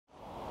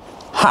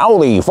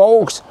Howdy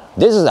folks,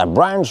 this is a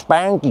brand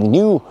spanking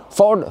new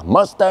Ford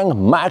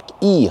Mustang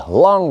Mach-E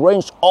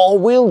long-range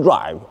all-wheel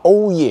drive,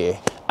 oh yeah.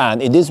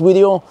 And in this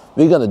video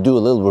we're gonna do a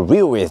little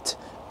review of it.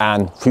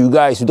 And for you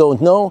guys who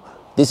don't know,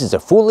 this is a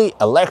fully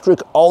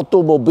electric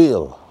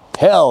automobile,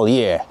 hell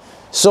yeah.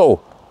 So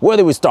where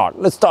do we start?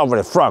 Let's start with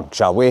the front,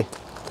 shall we?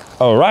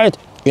 All right,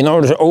 in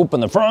order to open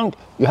the front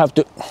you have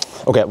to,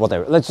 okay,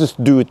 whatever, let's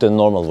just do it the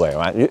normal way,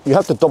 right? You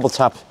have to double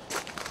tap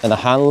in the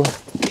handle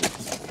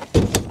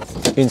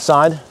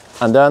inside,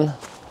 and then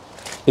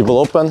it will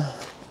open,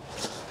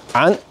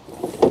 and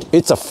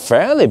it's a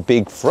fairly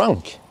big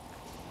front.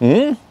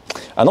 And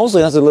also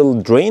it has a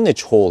little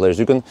drainage hole there,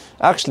 so you can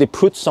actually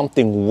put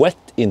something wet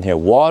in here,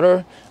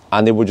 water,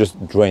 and it will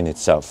just drain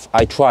itself.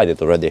 I tried it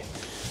already,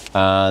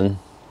 and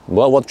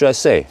well, what should I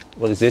say?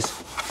 What is this?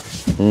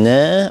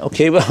 Nah,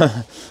 okay,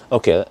 but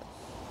okay.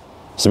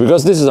 So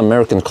because this is an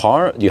American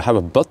car, you have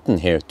a button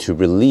here to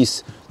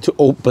release, to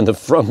open the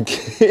front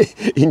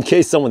in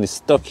case someone is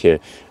stuck here.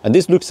 And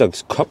this looks like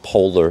a cup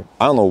holder.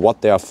 I don't know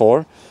what they are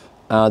for.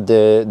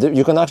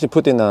 You can actually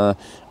put in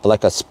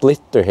like a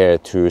splitter here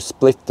to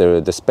split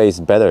the space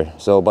better.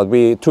 So, but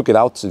we took it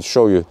out to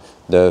show you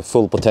the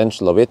full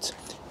potential of it.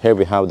 Here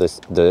we have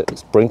the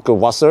sprinkler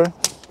washer.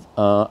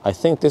 I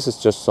think this is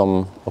just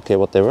some, okay,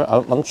 whatever.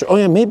 I'm not sure. Oh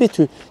yeah, maybe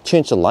to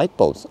change the light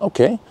bulbs.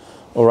 Okay,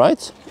 all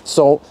right.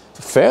 So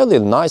fairly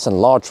nice and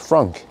large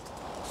front.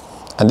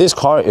 And this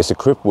car is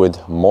equipped with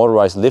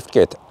motorized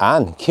liftgate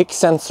and kick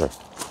sensor.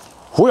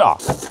 Hooyah!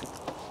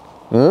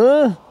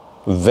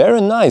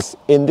 Very nice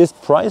in this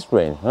price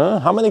range.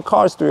 How many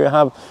cars do you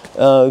have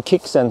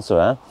kick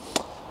sensor?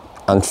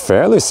 And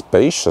fairly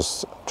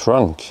spacious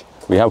trunk.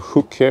 We have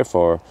hook here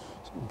for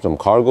some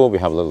cargo. We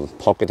have a little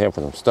pocket here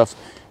for some stuff.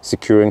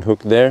 Securing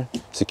hook there,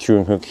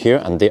 securing hook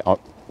here, and they are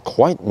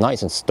quite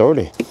nice and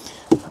sturdy.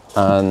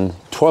 And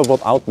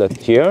 12-volt outlet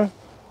here.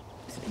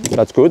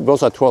 That's good. We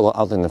also have 12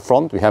 out in the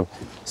front. We have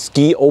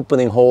ski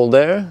opening hole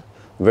there,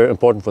 very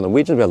important for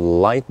Norwegians. We have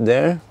light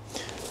there,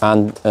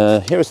 and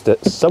here's the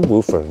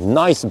subwoofer.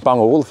 Nice Bang &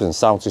 Olufsen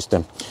sound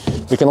system.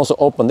 We can also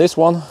open this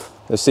one.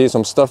 You see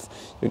some stuff.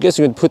 I guess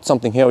you can put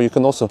something here, or you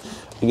can also,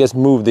 I guess,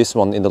 move this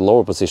one in the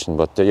lower position.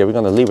 But yeah, we're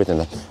gonna leave it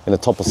in the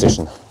top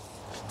position.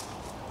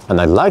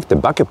 And I like the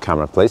backup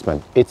camera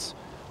placement. It's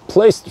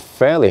placed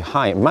fairly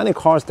high. Many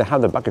cars, they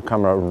have the backup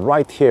camera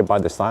right here by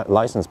the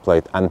license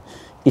plate, and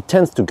it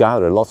tends to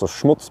gather lots of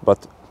schmutz,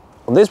 but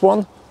on this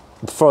one,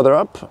 further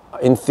up,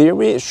 in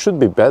theory, it should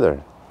be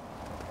better.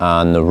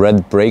 And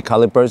red brake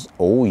calipers,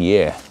 oh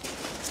yeah,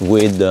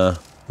 with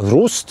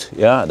rust,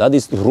 yeah, that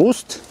is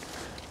rust.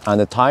 And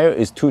the tire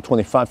is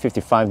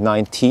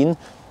 225/55/19,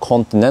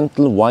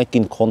 Continental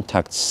Viking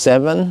Contact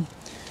 7.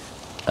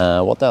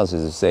 What else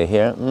does it say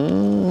here?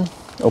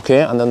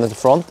 Okay, and then the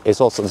front is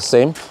also the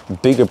same,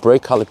 bigger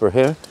brake caliper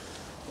here.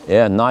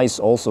 Yeah, nice,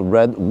 also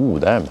red, ooh,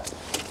 damn.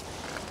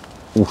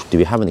 Ooh, do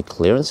we have any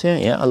clearance here?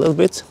 Yeah, a little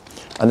bit.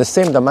 And the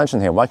same dimension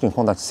here, Viking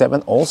Contact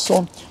 7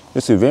 also.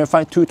 Just to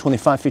verify,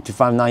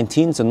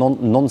 225/55/19, it's a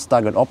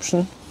non-staggered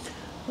option.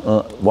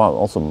 Wow,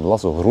 also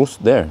lots of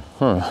rust there.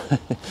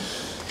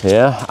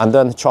 Yeah, and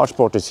then the charge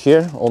port is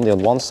here, only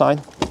on one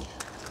side.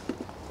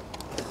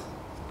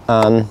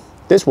 And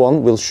this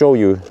one will show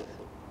you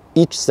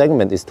each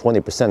segment is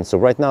 20%. So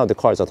right now the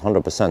car is at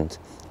 100%.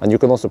 And you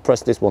can also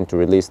press this one to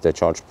release the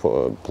charge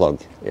plug.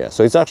 Yeah,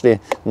 so it's actually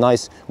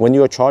nice when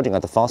you are charging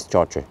at the fast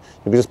charger.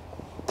 You can just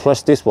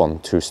press this one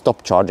to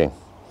stop charging.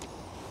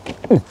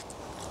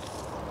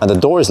 And the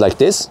door is like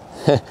this.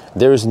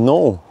 There is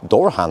no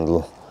door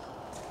handle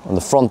on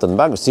the front and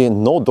back. You see,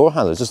 no door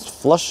handle, it's just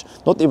flush.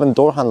 Not even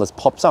door handle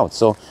pops out.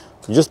 So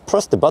you just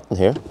press the button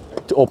here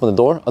to open the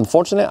door.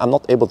 Unfortunately, I'm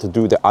not able to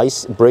do the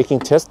ice braking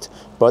test,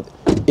 but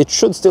it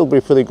should still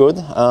be pretty good.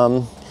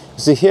 You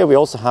see here we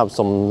also have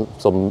some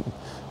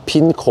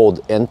PIN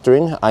code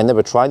entering. I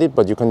never tried it,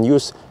 but you can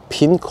use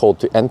PIN code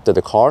to enter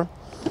the car.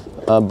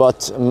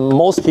 But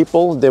most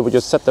people, they would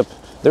just set up,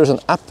 there's an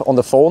app on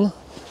the phone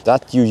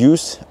that you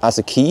use as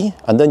a key,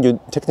 and then you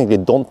technically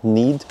don't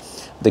need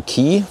the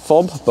key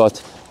fob,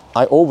 but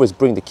I always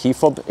bring the key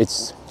fob.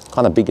 It's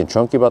kind of big and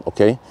chunky, but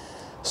okay.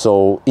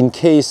 So in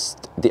case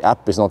the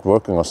app is not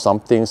working or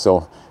something,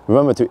 so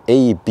remember to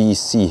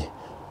ABC,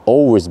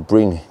 always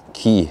bring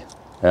key.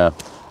 Yeah,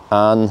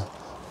 and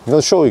I'm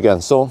gonna show you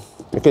again. So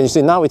you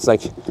see now it's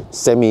like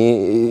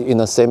in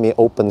a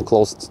semi-open,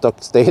 closed,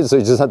 stuck state. So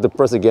you just have to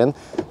press again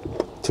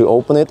to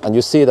open it, and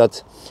you see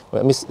that.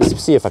 Well, let me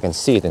see if I can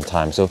see it in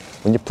time. So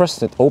when you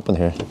press it open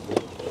here,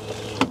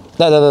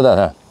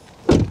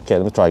 okay,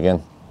 let me try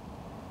again.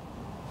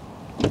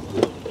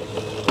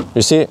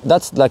 You see,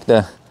 that's like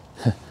the,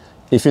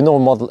 if you know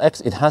Model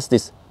X, it has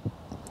this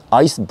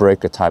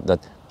icebreaker type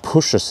that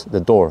pushes the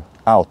door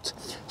out.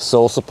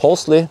 So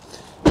supposedly,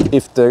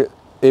 if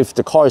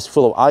the car is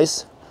full of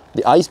ice,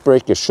 the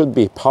icebreaker should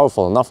be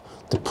powerful enough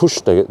to push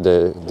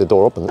the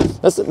door open.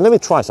 Let me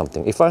try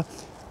something. If I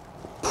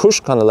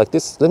push kind of like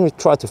this, let me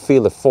try to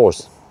feel the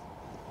force.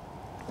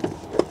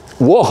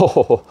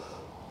 Whoa,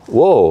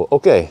 whoa,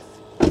 okay.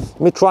 Let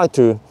me try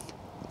to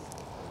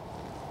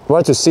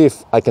try to see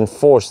if I can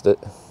force the...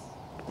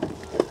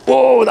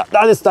 Whoa,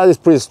 that is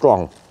pretty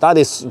strong. That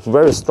is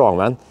very strong,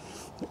 man.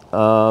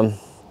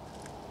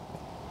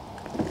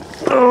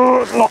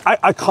 No,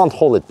 I can't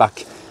hold it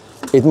back.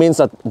 It means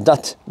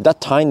that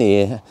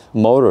tiny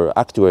motor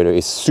actuator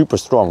is super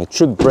strong. It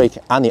should break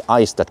any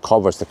ice that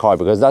covers the car,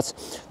 because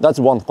that's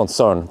one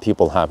concern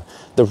people have.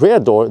 The rear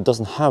door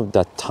doesn't have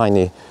that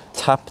tiny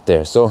tap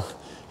there, so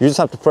you just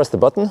have to press the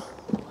button,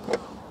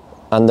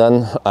 and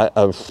then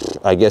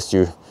I guess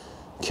you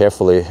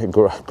carefully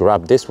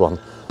grab this one,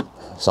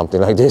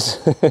 something like this.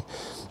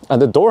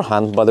 And the door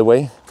handle, by the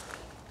way,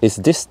 is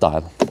this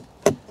style.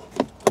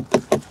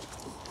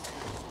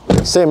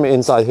 Same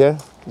inside here.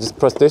 Just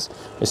press this.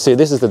 You see,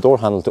 this is the door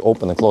handle to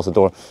open and close the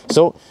door.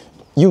 So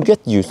you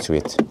get used to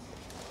it.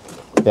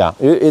 Yeah,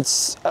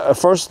 it's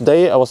first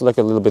day I was like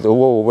a little bit,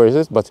 whoa, where is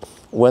this? But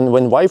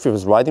when wifey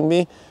was riding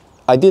me,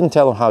 I didn't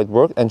tell her how it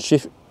worked, and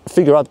she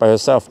figured out by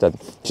herself that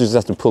she just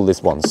has to pull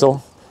this one.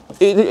 So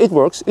it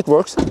works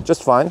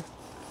just fine.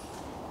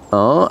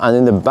 And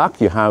in the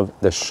back you have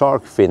the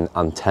shark fin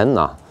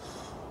antenna.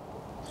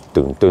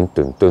 Dun dun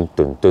dun dun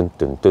dun dun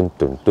dun dun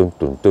dun dun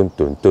dun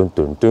dun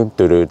dun dun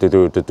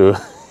dun dun dun.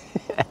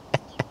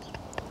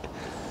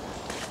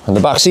 And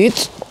the back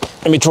seat,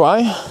 let me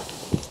try.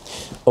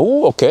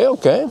 Oh,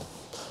 okay,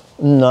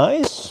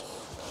 nice.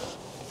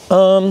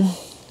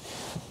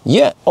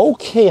 Yeah,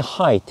 okay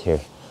height here.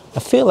 I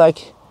feel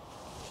like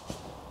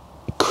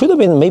it could have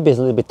been maybe a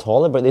little bit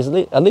taller, but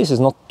at least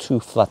it's not too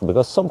flat,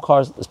 because some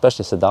cars,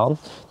 especially sedan,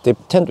 they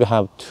tend to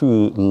have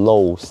too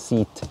low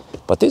seat.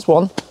 But this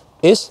one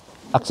is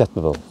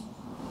acceptable.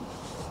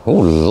 Oh,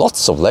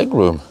 lots of leg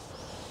room.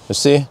 You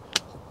see,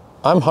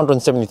 I'm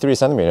 173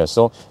 centimeters,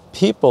 so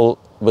people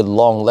with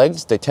long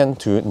legs, they tend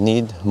to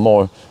need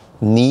more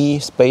knee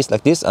space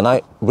like this, and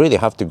I really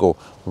have to go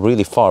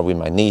really far with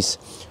my knees.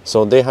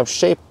 So they have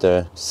shaped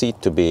the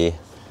seat to be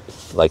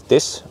like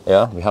this.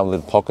 Yeah, we have a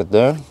little pocket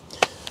there.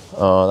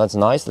 That's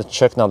nice. Let's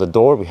check now the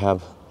door. We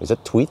have, is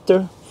that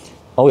tweeter?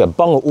 Oh yeah,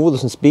 Bang &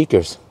 Olufsen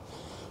speakers.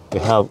 We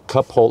have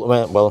cup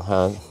holder, well,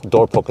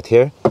 door pocket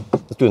here.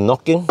 Let's do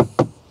knocking.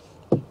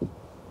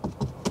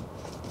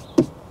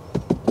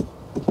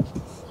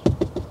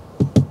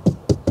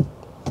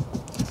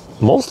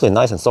 Mostly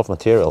nice and soft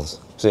materials.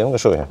 See, I'm gonna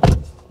show you here.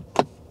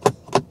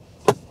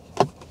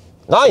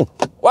 9!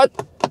 What?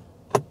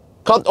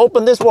 Can't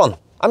open this one.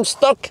 I'm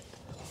stuck.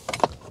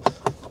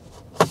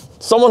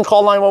 Someone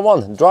call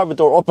 911. Driver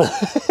door open.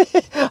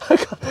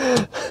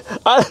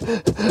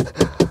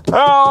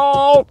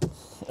 Help!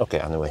 Okay,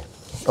 anyway.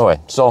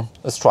 Alright, so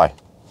let's try.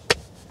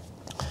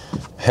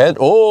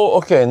 Oh,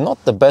 okay,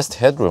 not the best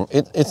headroom.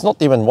 It's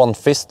not even one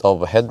fist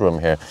of headroom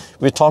here.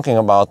 We're talking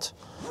about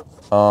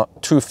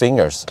 2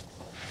 fingers.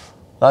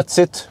 That's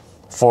it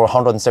for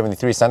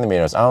 173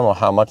 centimeters. I don't know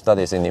how much that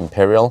is in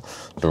Imperial.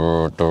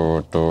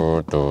 Middle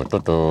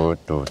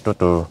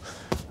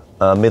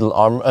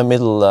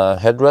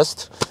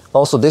headrest.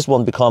 Also, this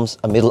one becomes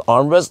a middle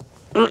armrest.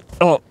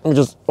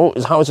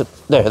 How is it?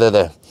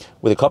 There.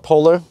 With a cup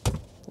holder.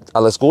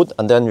 Alles good.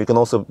 And then you can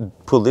also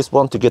pull this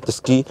one to get the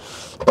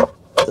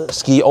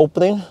ski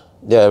opening.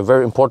 They're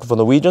very important for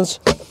Norwegians.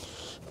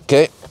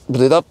 Okay, put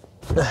it up.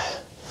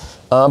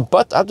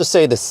 But I have to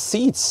say the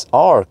seats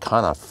are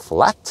kind of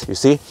flat. You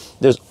see,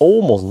 there's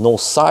almost no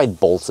side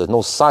bolts,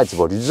 no side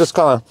support. You just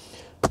kind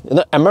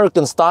of,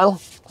 American style,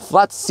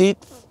 flat seat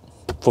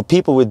for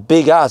people with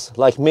big ass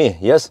like me.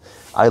 Yes,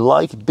 I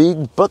like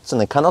big butts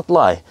and I cannot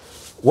lie.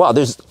 Wow,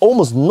 there's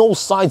almost no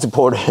side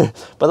support here,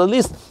 but at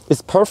least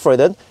it's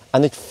perforated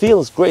and it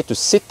feels great to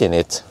sit in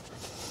it.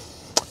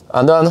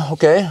 And then,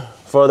 okay,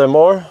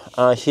 furthermore,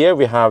 here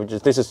we have,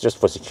 this is just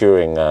for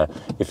securing,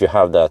 if you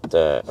have that,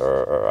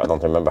 or I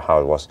don't remember how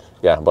it was.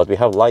 Yeah, but we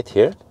have light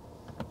here.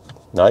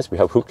 Nice, we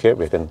have hook here.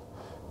 We can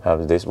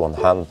have this one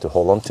hand to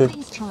hold on to.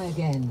 Please try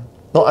again.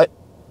 No,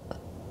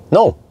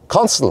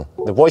 cancel.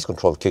 The voice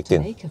control kicked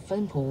in. Make a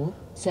phone call,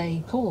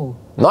 say call.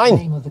 9.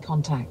 Name of the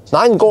contact.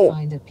 9, go.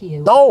 Find a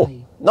PO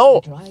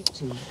No. Drive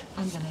to,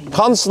 and the name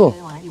Cancel. of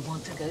the PO you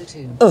want to go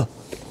to.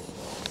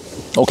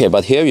 Okay,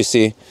 but here you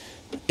see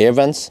air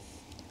vents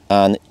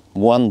and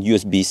one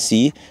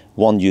USB-C,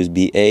 one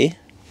USB-A.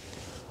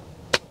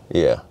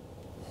 Yeah.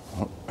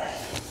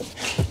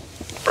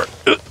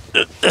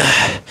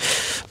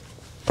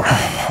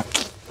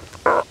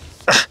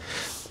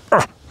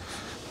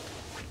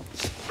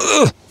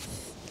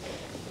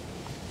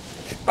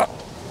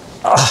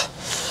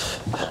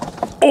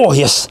 Oh,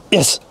 yes.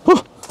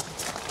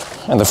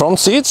 And the front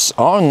seats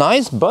are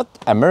nice, but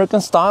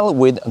American style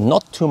with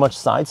not too much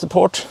side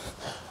support.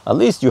 At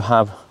least you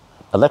have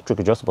electric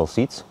adjustable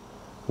seats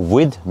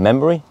with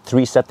memory,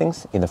 3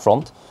 settings in the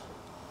front.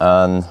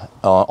 And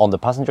on the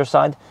passenger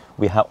side,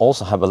 we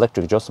also have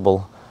electric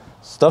adjustable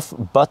stuff,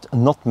 but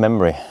not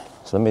memory.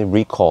 So let me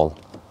recall.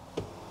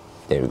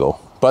 There we go.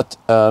 But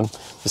the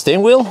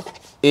steering wheel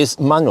is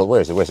manual.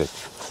 Where is it?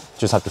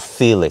 Just have to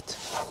feel it.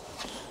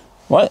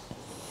 What?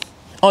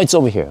 Oh, it's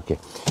over here. Okay.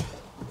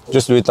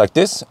 Just do it like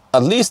this.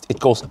 At least it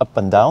goes up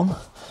and down,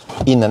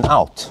 in and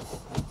out.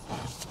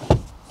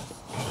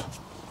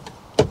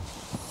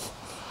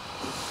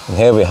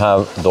 Here we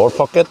have door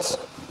pockets,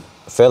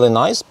 fairly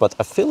nice, but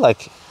I feel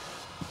like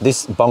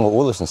this Bang &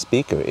 Olufsen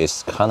speaker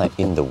is kind of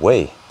in the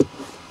way.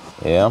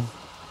 Yeah,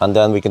 and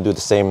then we can do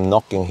the same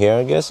knocking here,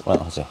 I guess. Well,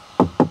 let's see.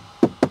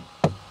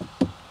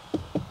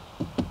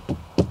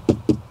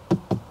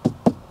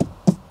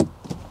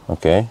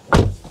 Okay,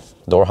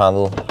 door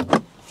handle.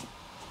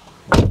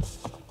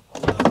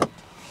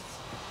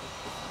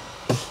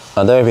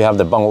 And there we have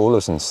the Bang &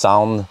 Olufsen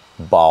sound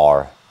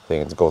bar. I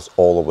think it goes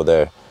all over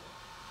there.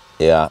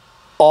 Yeah,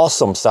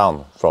 awesome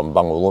sound from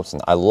Bang &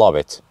 Olufsen. I love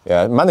it.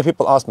 Yeah, many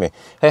people ask me,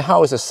 hey,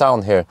 how is the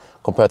sound here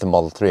compared to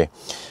Model 3?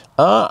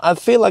 I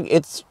feel like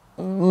it's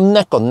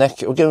neck on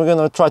neck. Okay, we're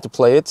gonna try to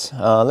play it.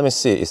 Let me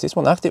see. Is this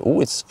one active? Oh,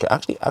 it's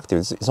actually active.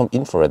 It's some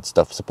infrared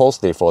stuff,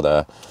 supposedly for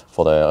the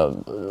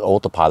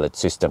autopilot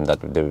system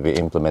that they'll be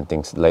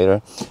implementing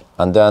later.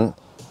 And then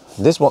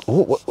this one.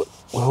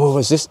 What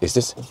is this?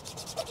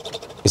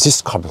 Is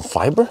this carbon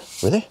fiber?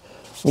 Really?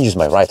 Let me use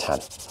my right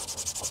hand.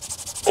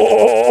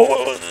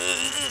 Oh,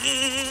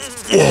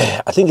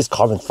 yeah, I think it's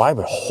carbon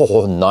fiber.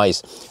 Oh,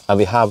 nice. And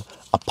we have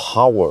a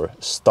power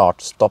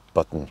start-stop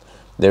button.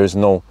 There is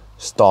no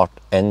start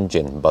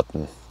engine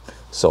button.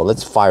 So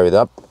let's fire it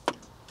up.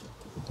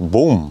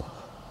 Boom.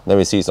 Then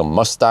we see some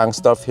Mustang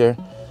stuff here.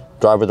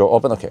 Driver door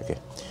open. Okay.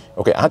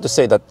 I have to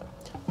say that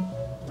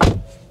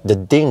the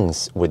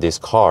dings with this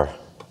car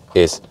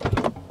is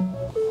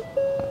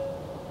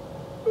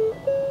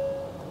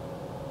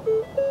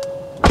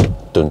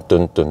dun,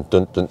 dun, dun,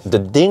 dun, dun. The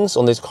dings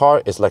on this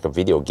car is like a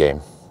video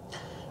game.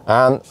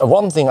 And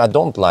one thing I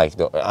don't like,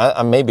 though,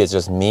 maybe it's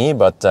just me,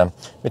 but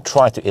we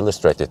try to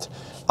illustrate it.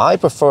 I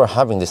prefer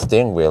having the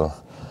steering wheel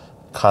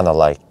kind of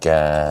like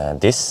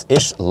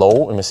this-ish,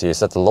 low. Let me see, is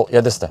that the low?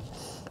 Yeah, this is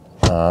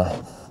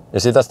the, you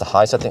see, that's the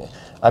high setting.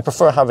 I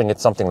prefer having it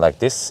something like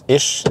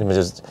this-ish. Let me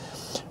just,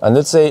 and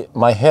let's say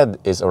my head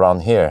is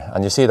around here,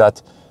 and you see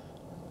that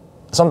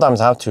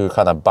sometimes I have to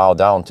kind of bow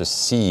down to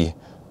see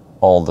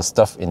all the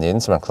stuff in the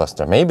instrument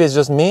cluster. Maybe it's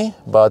just me,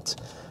 but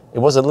it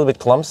was a little bit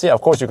clumsy.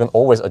 Of course, you can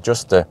always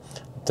adjust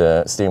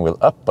the steering wheel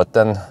up, but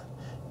then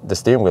the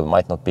steering wheel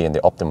might not be in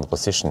the optimal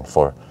position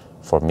for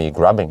me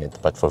grabbing it,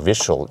 but for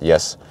visual,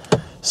 yes.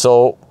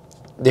 So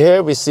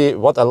here we see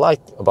what I like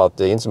about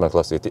the instrument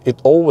cluster.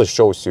 It always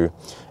shows you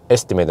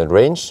estimated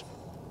range.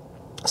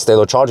 State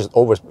of charge is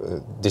always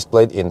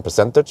displayed in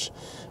percentage.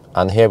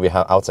 And here we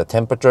have outside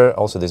temperature.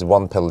 Also, this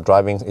one pedal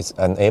driving is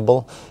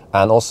enabled,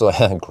 and also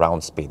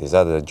ground speed. Is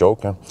that a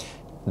joke? Huh?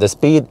 The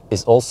speed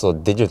is also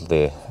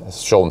digitally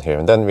shown here.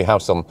 And then we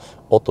have some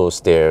auto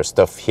steer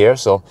stuff here.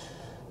 So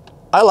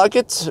I like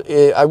it.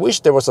 I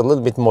wish there was a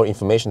little bit more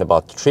information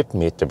about the trip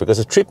meter, because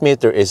the trip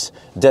meter is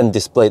then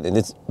displayed in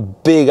this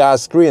big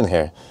ass screen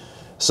here.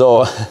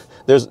 So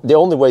there's the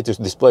only way to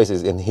display this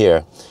is in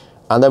here.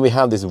 And then we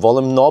have this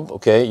volume knob.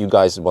 Okay, you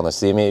guys want to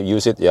see me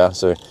use it? Yeah,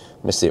 so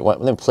let me see.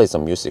 Let me play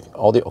some music.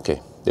 Audio,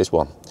 okay, this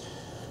one.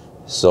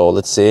 So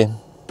let's see.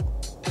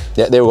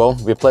 Yeah, there we go.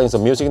 We're playing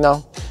some music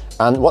now.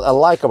 And what I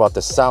like about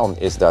the sound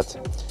is that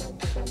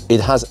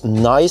it has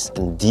nice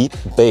and deep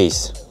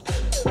bass.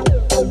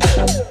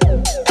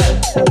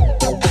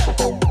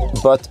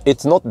 But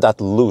it's not that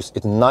loose.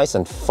 It's nice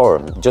and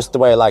firm, just the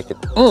way I like it.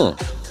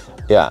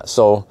 Yeah,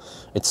 so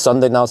it's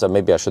Sunday now, so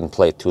maybe I shouldn't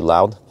play it too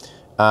loud.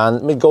 And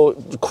let me go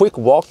a quick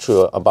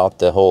walkthrough about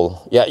the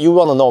whole, yeah, you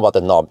want to know about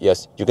the knob.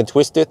 Yes, you can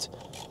twist it.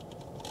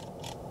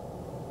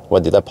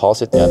 What, did I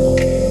pause it? Yeah,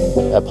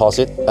 I pause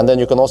it. And then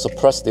you can also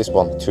press this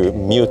one to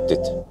mute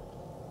it.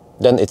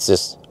 Then it's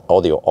just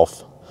audio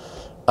off.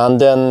 And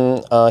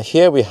then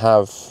here we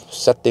have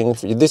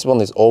settings. This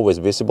one is always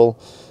visible.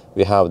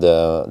 We have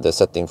the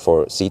setting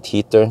for seat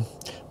heater.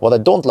 What I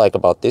don't like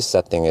about this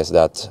setting is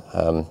that,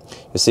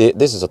 you see,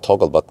 this is a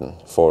toggle button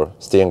for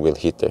steering wheel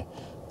heater.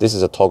 This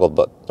is a toggle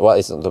button. Well,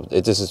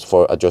 this is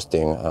for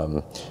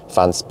adjusting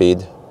fan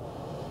speed.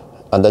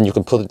 And then you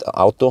can put it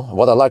auto.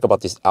 What I like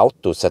about this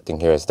auto setting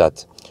here is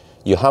that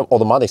you have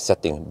automatic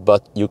setting,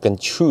 but you can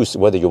choose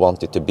whether you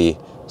want it to be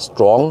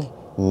strong,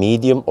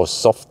 medium or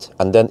soft,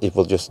 and then it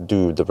will just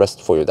do the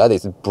rest for you. That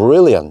is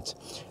brilliant.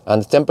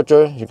 And the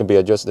temperature, you can be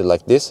adjusted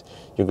like this.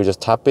 You can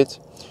just tap it,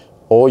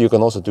 or you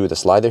can also do the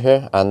slider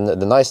here. And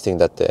the nice thing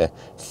that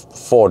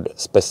Ford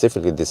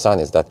specifically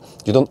designed is that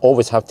you don't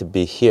always have to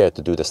be here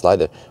to do the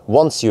slider.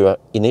 Once you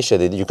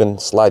initiate it, you can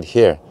slide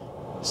here.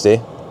 See,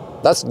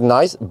 that's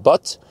nice,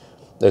 but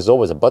there's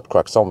always a butt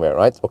crack somewhere,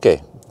 right?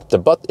 Okay, the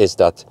but is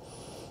that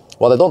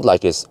what I don't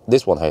like is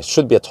this one here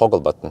should be a toggle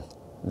button,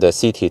 the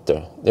seat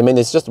heater. I mean,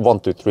 it's just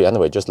 1, 2, 3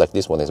 anyway, just like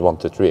this one is 1,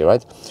 2, 3,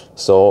 right?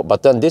 So,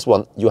 but then this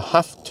one, you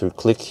have to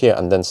click here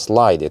and then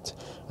slide it.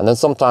 And then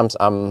sometimes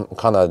I'm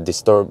kind of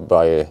disturbed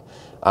by,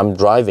 I'm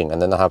driving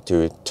and then I have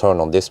to turn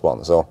on this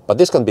one. So, but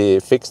this can be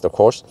fixed, of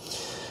course.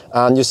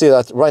 And you see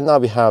that right now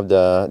we have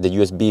the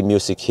USB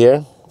music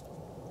here.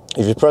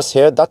 If you press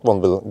here, that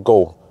one will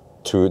go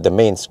to the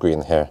main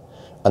screen here.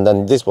 And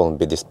then this one will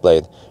be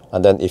displayed.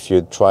 And then if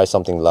you try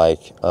something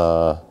like,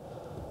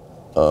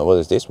 what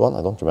is this one?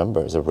 I don't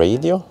remember. Is it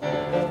radio?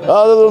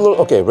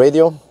 Okay,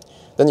 radio.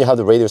 Then you have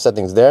the radio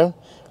settings there.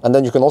 And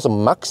then you can also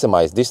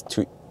maximize this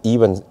to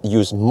even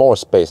use more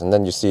space, and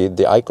then you see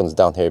the icons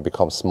down here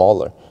become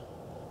smaller.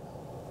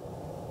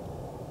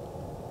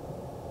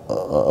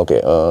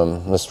 Okay,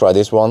 let's try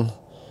this one,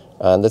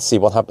 and let's see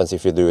what happens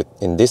if you do it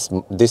in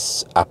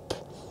this app.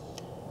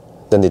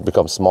 Then it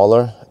becomes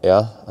smaller,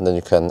 yeah, and then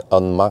you can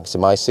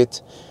unmaximize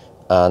it,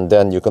 and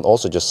then you can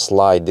also just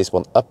slide this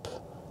one up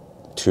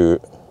to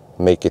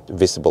make it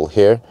visible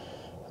here.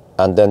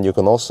 And then you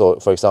can also,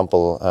 for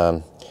example,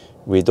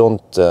 we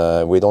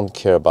don't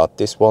care about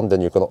this one,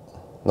 then you can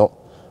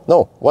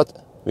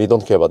we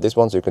don't care about this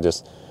one, so you can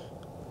just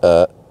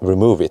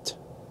remove it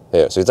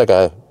here. So it's like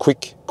a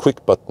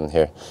quick button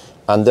here.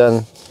 And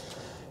then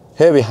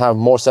here we have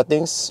more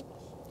settings.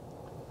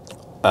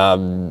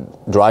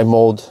 Drive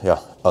mode, yeah,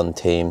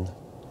 untamed.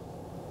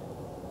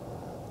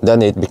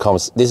 Then it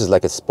becomes, this is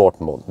like a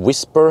sport mode.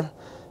 Whisper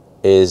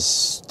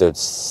is the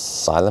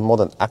silent mode,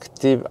 and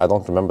active, I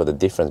don't remember the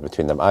difference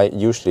between them. I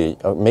usually,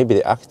 maybe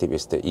the active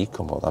is the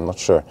eco mode, I'm not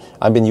sure.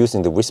 I've been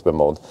using the whisper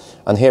mode.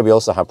 And here we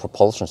also have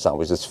propulsion sound,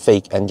 which is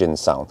fake engine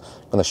sound.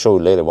 I'm gonna show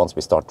you later once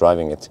we start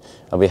driving it.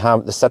 And we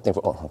have the setting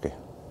for, oh, okay.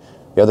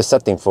 We have the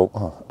setting for,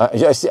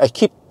 I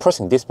keep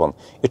pressing this one.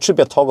 It should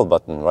be a toggle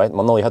button, right?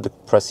 Well, no, you have to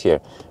press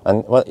here.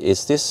 And what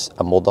is this,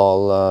 a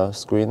modal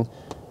screen?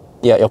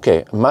 Yeah,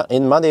 okay.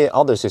 In many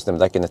other systems,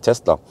 like in a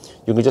Tesla,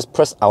 you can just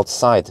press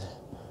outside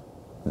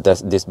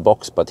this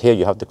box, but here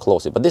you have to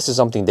close it. But this is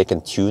something they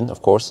can tune,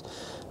 of course.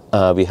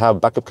 We have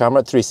backup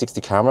camera,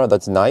 360 camera,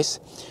 that's nice.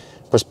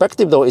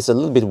 Perspective though is a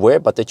little bit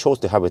weird, but they chose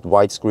to have it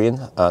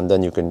widescreen, and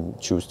then you can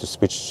choose to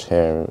switch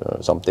here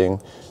or something.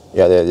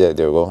 Yeah, there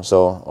we go.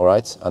 So, all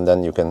right, and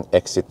then you can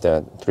exit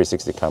the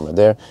 360 camera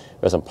there.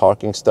 There's some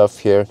parking stuff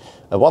here.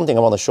 And one thing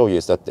I want to show you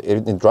is that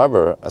in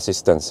driver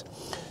assistance,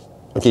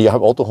 okay, you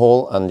have auto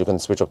hold and you can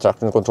switch off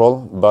traction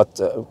control, but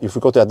if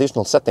we go to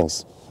additional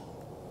settings,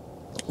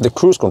 the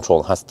cruise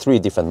control has 3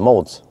 different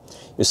modes.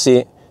 You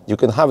see, you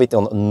can have it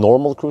on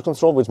normal cruise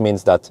control, which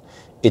means that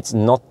it's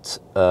not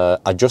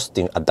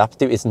adjusting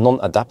adaptive, it's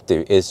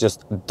non-adaptive, it's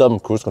just dumb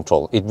cruise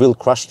control. It will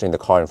crash in the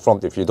car in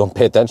front if you don't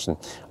pay attention.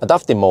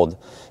 Adaptive mode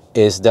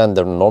is then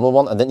the normal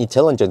one, and then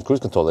intelligent cruise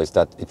control is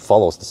that it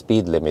follows the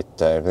speed limit.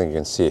 I think you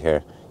can see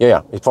here.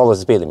 Yeah, it follows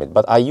the speed limit,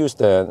 but I use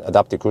the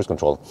adaptive cruise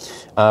control.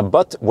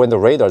 But when the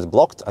radar is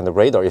blocked, and the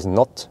radar is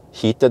not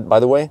heated, by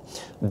the way,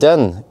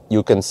 then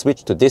you can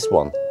switch to this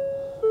one.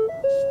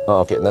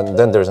 Okay,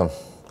 then there's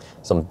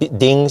some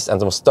dings and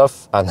some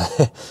stuff, and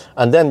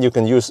and then you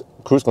can use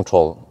cruise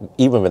control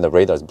even when the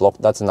radar is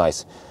blocked. That's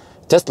nice.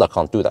 Tesla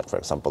can't do that, for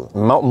example.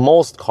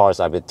 Most cars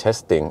I've been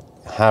testing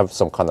have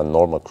some kind of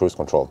normal cruise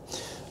control.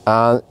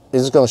 And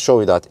this is going to show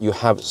you that you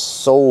have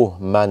so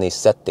many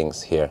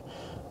settings here,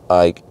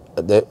 like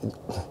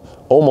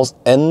almost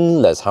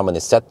endless how many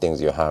settings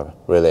you have,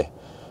 really.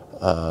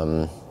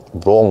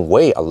 Wrong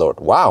way alert.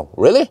 Wow,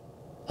 really?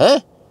 Huh?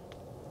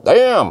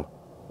 Damn,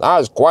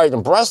 that is quite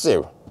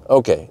impressive.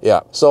 Okay,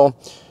 yeah, so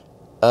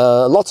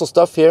lots of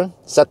stuff here,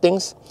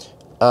 settings,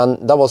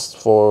 and that was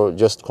for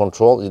just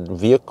control.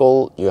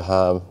 Vehicle, you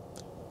have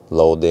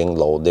loading,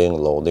 dun,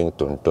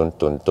 dun,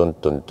 dun, dun,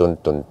 dun, dun,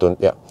 dun, dun,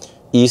 yeah.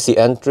 Easy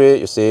entry,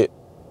 you see,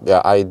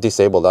 yeah, I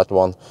disabled that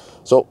one.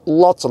 So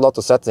lots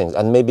of settings,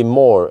 and maybe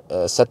more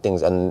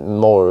settings and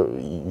more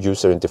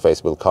user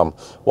interface will come.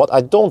 What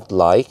I don't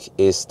like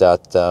is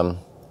that,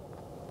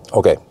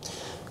 okay,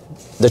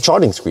 the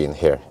charging screen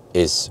here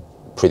is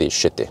pretty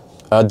shitty.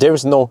 There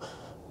is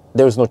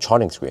no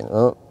charging screen.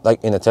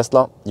 Like in a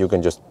Tesla, you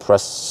can just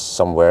press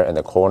somewhere in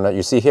the corner.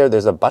 You see here,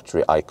 there's a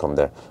battery icon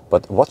there.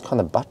 But what kind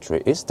of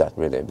battery is that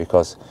really?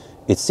 Because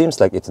it seems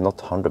like it's not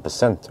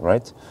 100%,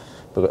 right?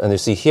 And you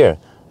see here,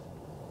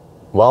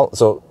 well,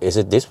 so is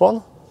it this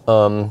one?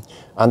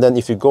 And then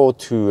if you go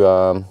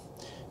to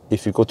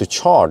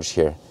charge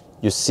here,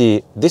 you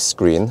see this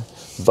screen,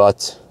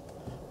 but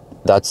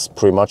that's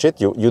pretty much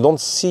it. You don't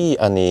see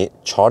any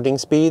charging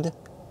speed,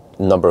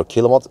 number of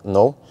kilowatts,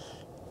 no.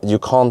 You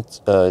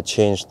can't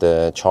change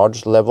the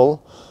charge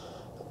level.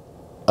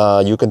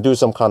 You can do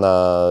some kind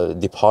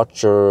of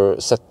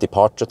set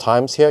departure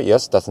times here.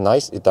 Yes, that's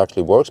nice. It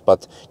actually works,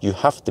 but you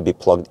have to be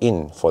plugged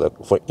in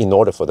in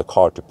order for the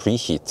car to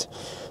preheat.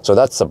 So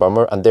that's a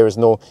bummer. And there is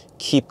no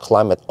keep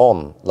climate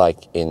on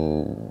like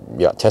in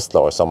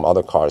Tesla or some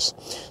other cars.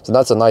 So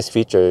that's a nice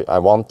feature I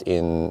want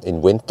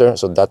in winter.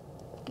 So that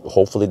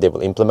hopefully they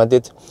will implement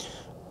it.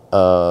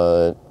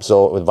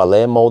 So with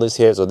valet mode is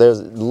here. So there's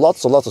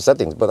lots of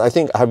settings, but I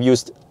think I have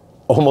used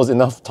almost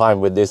enough time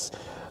with this.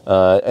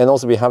 And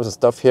also we have some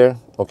stuff here.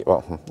 Okay,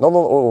 well,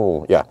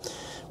 no, yeah.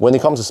 When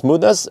it comes to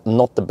smoothness,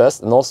 not the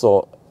best. And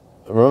also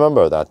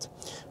remember that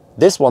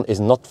this one is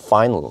not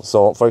final.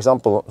 So for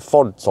example,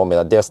 Ford told me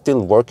that they're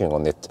still working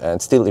on it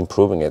and still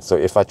improving it. So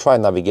if I try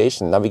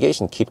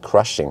navigation keep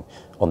crashing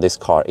on this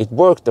car. It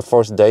worked the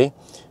first day.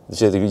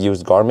 So they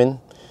used Garmin.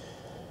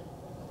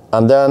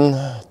 And then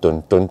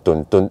dun dun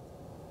dun dun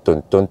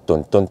dun dun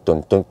dun dun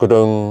dun dun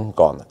dun,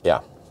 gone.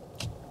 Yeah.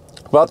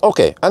 But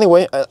okay,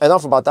 anyway,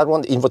 enough about that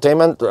one.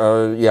 Infotainment,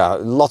 yeah,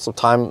 lots of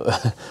time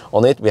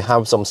on it. We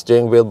have some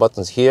steering wheel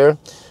buttons here.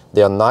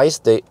 They are nice.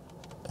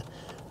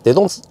 they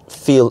don't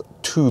feel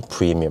too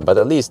premium, but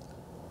at least.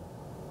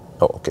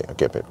 Oh, okay.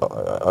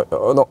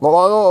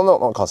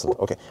 No, cancel.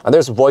 Okay, and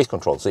there's voice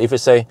control. So if you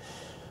say,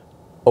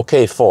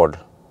 "Okay, Ford,"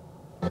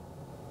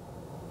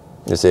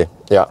 you see,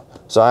 yeah.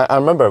 So I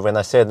remember when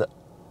I said,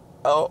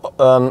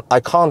 "Oh, I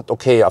can't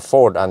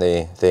afford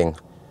anything,"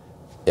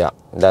 yeah.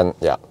 Then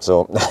yeah.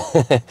 So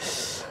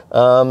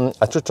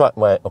I should try.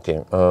 Well,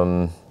 okay.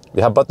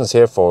 We have buttons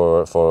here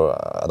for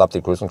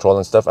adaptive cruise control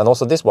and stuff, and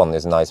also this one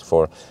is nice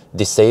for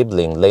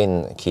disabling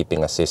lane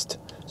keeping assist.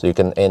 So you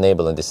can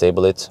enable and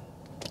disable it.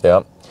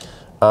 Yeah.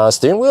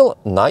 Steering wheel,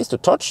 nice to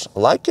touch,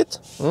 like it.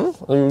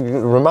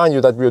 Remind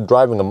you that we're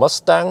driving a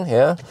Mustang,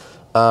 yeah.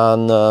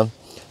 And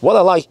what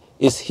I like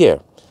is here.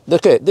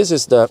 Okay, this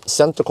is the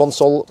center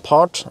console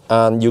part,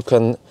 and you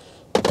can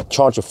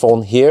charge your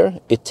phone here.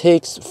 It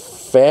takes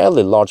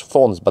fairly large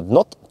phones, but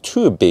not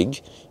too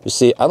big. You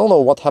see, I don't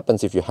know what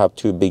happens if you have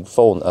too big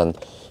phone, and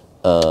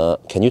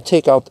can you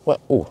take out? Well,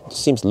 oh, it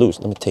seems loose.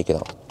 Let me take it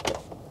out.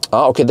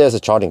 Ah, okay, there's a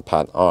charging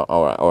pad. Oh,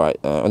 all right.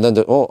 And then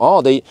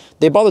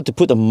they bothered to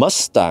put a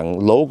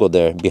Mustang logo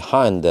there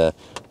behind the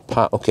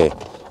pad. Okay,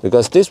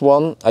 because this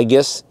one, I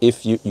guess,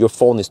 if your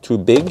phone is too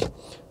big,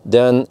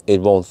 then it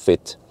won't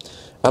fit.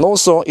 And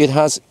also, it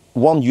has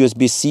one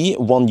USB-C,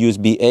 one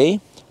USB-A.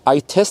 I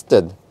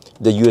tested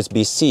the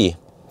USB-C.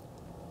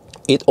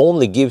 It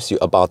only gives you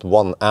about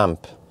 1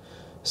 amp,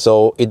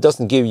 so it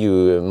doesn't give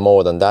you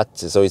more than that.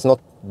 So it's not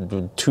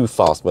too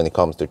fast when it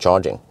comes to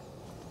charging.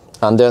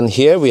 And then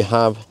here we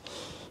have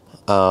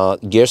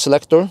gear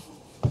selector,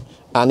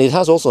 and it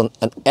has also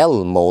an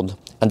L mode,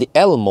 and the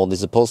L mode is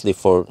supposedly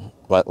for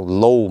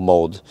low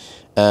mode,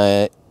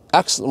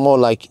 acts more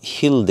like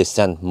hill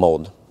descent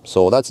mode,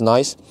 so that's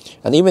nice.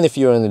 And even if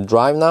you're in the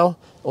drive now,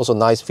 also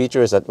nice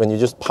feature is that when you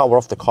just power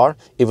off the car,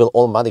 it will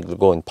automatically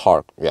go in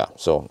park. Yeah,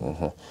 so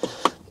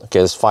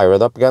okay, let's fire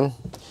it up again.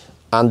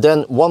 And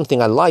then one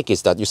thing I like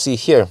is that you see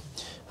here,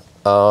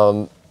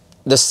 the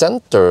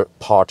center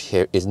part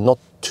here is not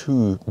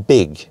too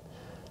big.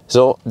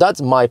 So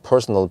that's my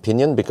personal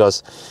opinion,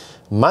 because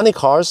many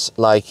cars,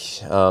 like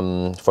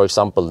for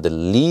example the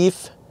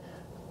Leaf,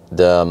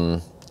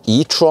 the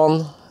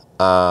e-tron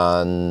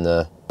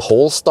and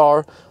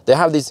Polestar, they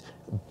have this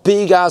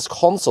big ass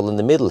console in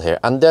the middle here,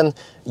 and then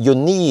your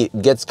knee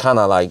gets kind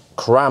of like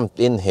cramped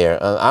in here.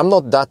 I'm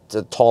not that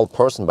tall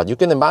person, but you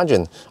can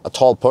imagine a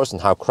tall person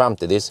how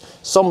cramped it is.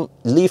 Some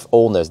Leaf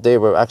owners, they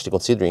were actually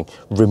considering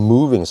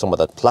removing some of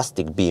that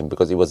plastic beam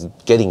because it was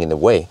getting in the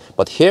way.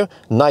 But here,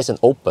 nice and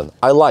open.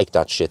 I like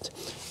that shit.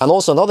 And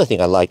also another thing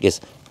I like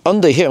is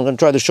under here, I'm going to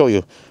try to show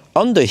you.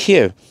 Under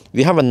here,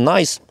 we have a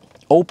nice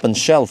open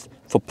shelf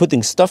for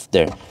putting stuff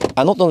there.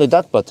 And not only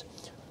that, but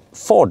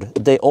Ford,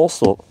 they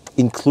also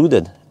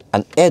included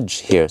an edge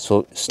here,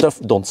 so stuff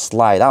don't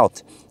slide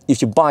out.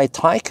 If you buy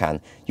Taycan,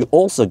 you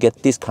also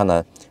get this kind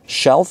of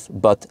shelf,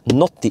 but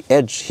not the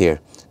edge here.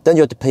 Then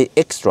you have to pay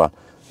extra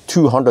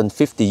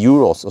 250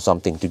 euros or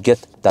something to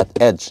get that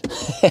edge.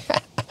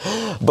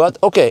 But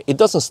okay, it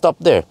doesn't stop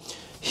there.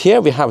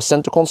 Here we have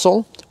center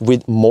console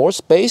with more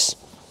space.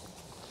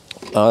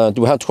 We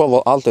have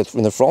 12-volt outlet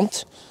in the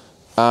front,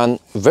 and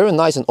very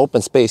nice and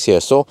open space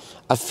here. So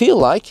I feel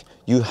like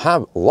you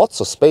have lots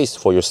of space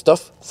for your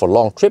stuff for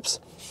long trips.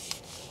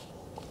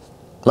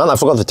 Man, I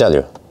forgot to tell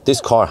you, this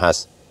car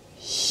has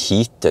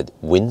heated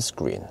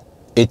windscreen.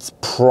 It's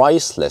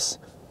priceless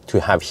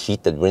to have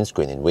heated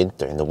windscreen in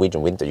winter, in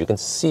Norwegian winter. You can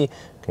see,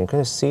 can you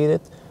kind of see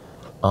it?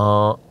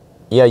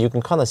 Yeah, you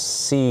can kind of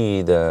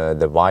see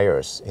the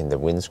wires in the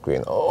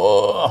windscreen.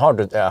 Oh, hard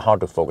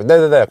to focus.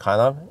 There,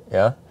 kind of,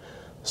 yeah.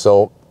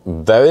 So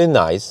very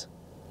nice.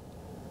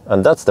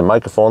 And that's the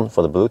microphone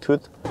for the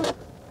Bluetooth.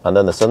 And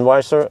then the sun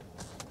visor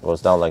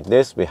goes down like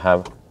this. We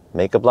have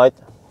makeup light,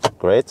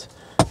 great.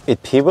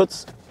 It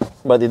pivots,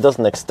 but it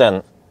doesn't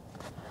extend.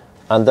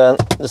 And then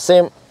the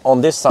same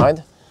on this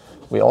side.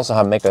 We also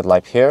have makeup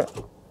light here,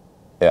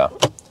 yeah.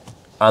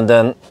 And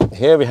then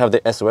here we have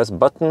the SOS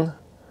button.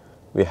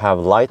 We have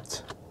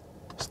light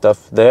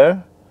stuff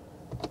there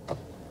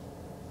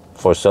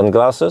for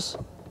sunglasses.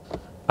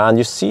 And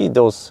you see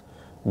those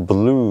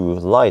blue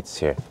lights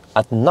here.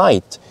 At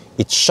night,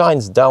 it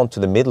shines down to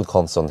the middle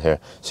console here.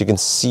 So you can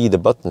see the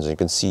buttons, you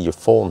can see your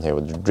phone here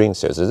with the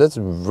drinks here. So that's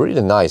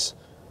really nice.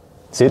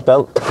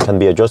 Seatbelt can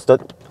be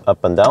adjusted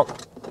up and down.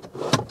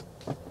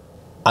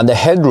 And the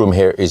headroom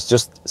here is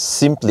just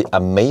simply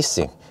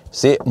amazing.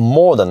 See,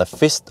 more than a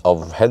fist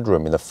of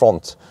headroom in the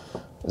front.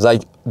 It's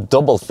like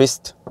double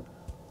fist.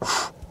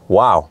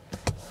 Wow.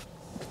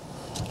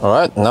 All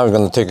right, now we're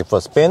gonna take it for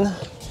a spin.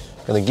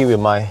 I'm gonna give you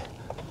my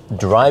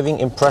driving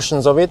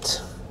impressions of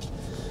it.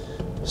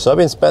 So I've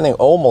been spending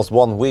almost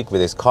 1 week with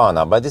this car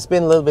now, but it's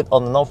been a little bit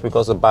on and off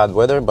because of bad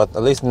weather, but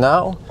at least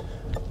now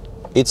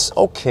it's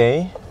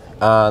okay.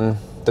 And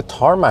the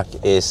tarmac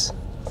is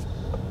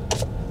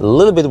a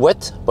little bit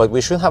wet, but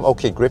we should have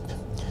okay grip.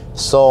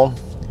 So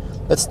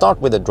let's start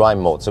with the drive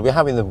mode. So we're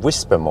having the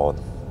whisper mode.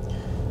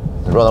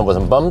 Run over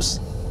some bumps.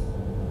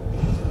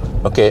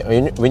 Okay,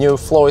 when you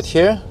flow it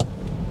here,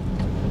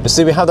 you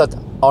see we have that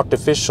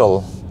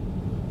artificial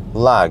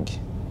lag.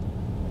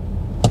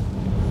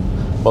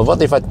 But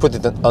what if I put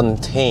it in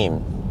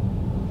untamed?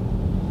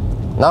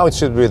 Now it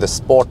should be the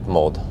sport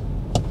mode.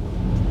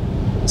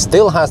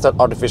 Still has that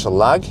artificial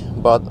lag,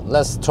 but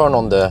let's turn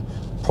on the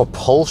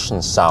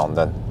propulsion sound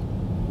then.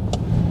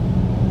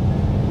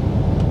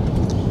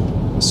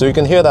 So you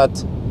can hear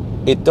that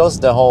it does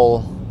the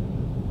whole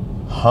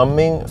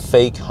humming,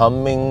 fake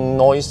humming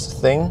noise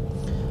thing.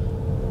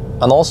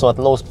 And also at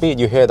low speed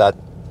you hear that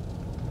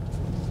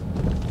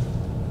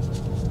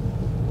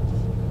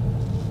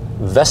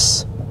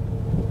Vess.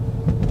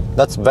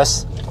 That's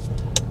Vess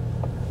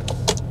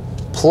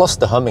plus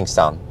the humming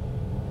sound.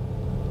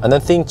 And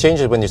then thing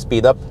changes when you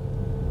speed up.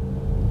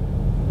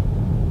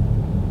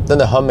 Then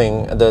the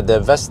humming,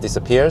 the Vess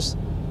disappears,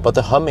 but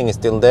the humming is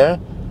still there.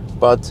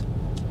 But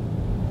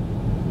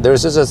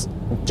there's just a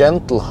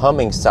gentle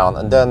humming sound,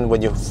 and then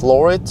when you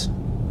floor it,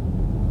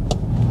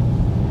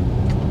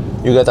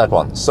 you get that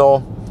one.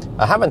 So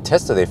I haven't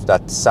tested if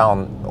that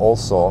sound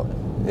also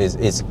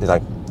is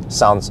like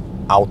sounds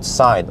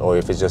outside or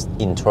if it's just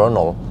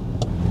internal.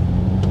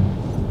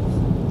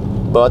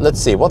 But let's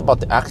see, what about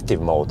the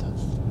active mode?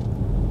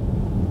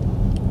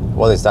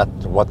 What is that?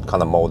 What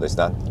kind of mode is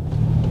that?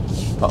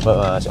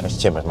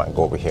 I might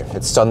go over here.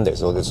 It's Sunday,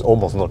 so there's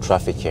almost no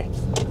traffic here.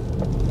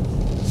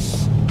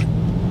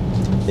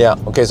 Yeah,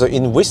 okay, so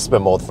in whisper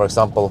mode, for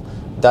example,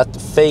 that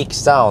fake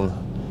sound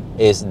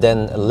is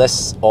then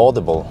less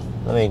audible.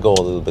 Let me go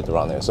a little bit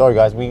around here. Sorry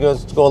guys, we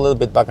just go a little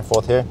bit back and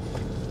forth here.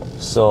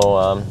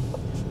 So,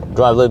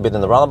 drive a little bit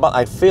in the roundabout.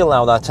 I feel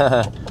now that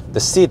the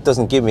seat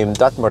doesn't give me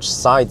that much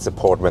side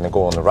support when I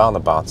go on the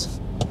roundabout.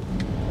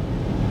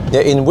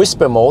 Yeah, in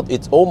whisper mode,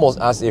 it's almost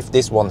as if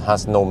this one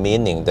has no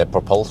meaning, the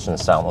propulsion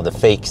sound or the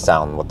fake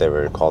sound,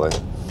 whatever you call it.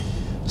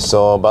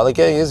 So, but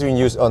again, I guess we can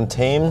use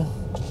untamed.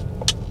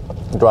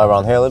 Drive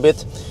around here a little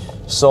bit.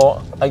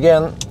 So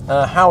again,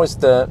 how is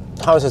the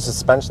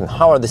suspension?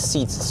 How are the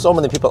seats? So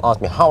many people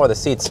ask me, how are the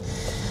seats?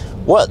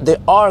 Well, they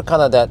are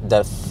kind of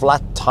the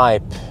flat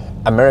type,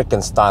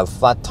 American style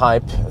flat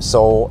type.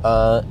 So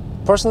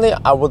personally,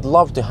 I would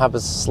love to have a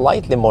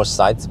slightly more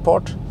side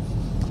support.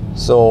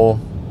 So,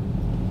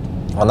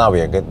 well, now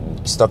we are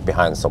getting stuck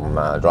behind some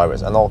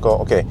drivers, and I'll go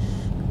okay.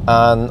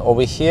 And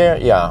over here,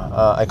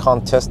 yeah, I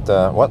can't test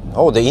the what?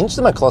 Oh, the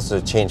instrument cluster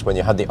changed when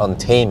you had the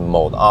untamed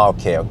mode. Ah,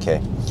 okay,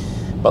 okay.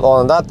 But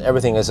other than that,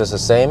 everything is just the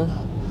same.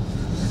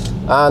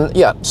 And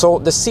yeah, so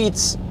the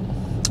seats,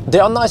 they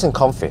are nice and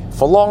comfy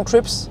for long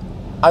trips.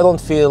 I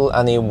don't feel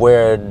any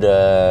weird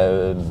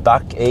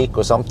backache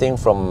or something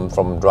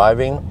from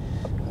driving.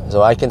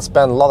 So I can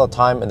spend a lot of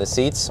time in the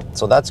seats,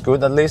 so that's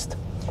good at least.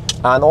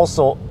 And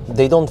also,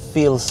 they don't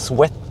feel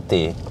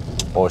sweaty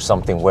or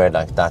something weird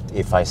like that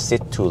if I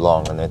sit too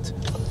long on it.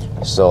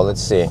 So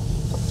let's see.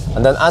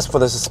 And then as for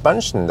the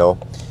suspension though,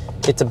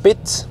 it's a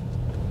bit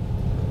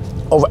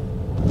over.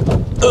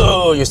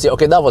 Oh, you see,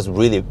 okay, that was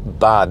really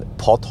bad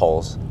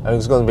potholes. And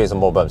there's going to be some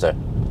more bumps there.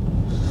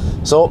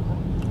 So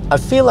I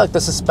feel like the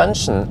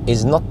suspension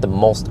is not the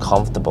most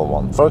comfortable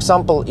one. For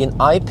example, in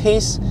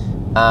I-Pace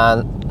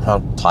and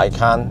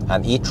Taycan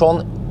and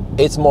e-tron,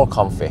 it's more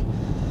comfy.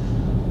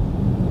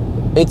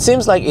 It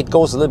seems like it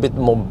goes a little bit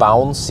more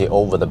bouncy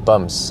over the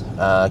bumps.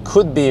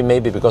 Could be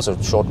maybe because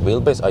of short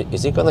wheelbase.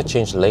 Is it going to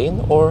change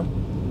lane, or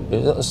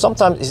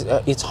sometimes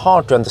it's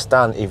hard to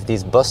understand if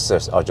these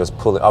buses are just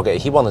pulling. Okay,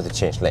 he wanted to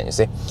change lane, you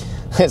see.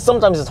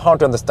 Sometimes it's hard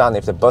to understand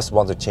if the bus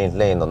wants to change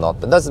lane or not.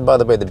 But that's, by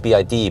the way, the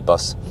BID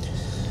bus,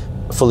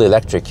 fully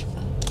electric.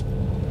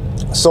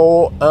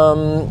 So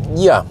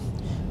yeah,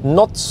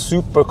 not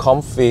super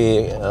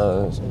comfy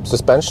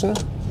suspension.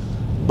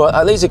 But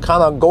at least it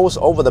kind of goes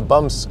over the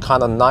bumps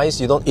kind of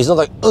nice. You don't. It's not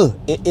like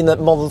in a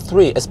Model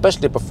 3,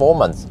 especially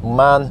performance.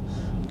 Man,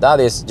 that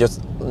is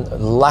just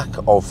lack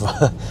of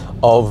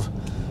of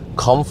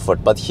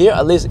comfort. But here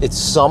at least it's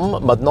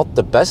some, but not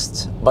the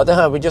best. But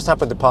we just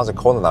happen to pass a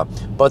Kona now.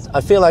 But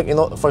I feel like, you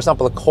know, for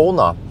example, the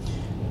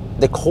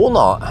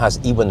Kona has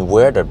even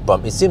weirder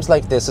bump. It seems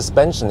like the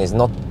suspension is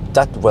not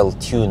that well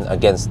tuned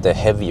against the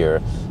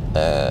heavier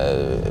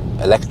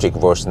electric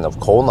version of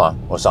Kona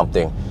or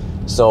something.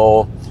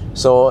 So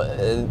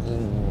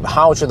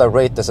how should I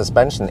rate the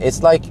suspension?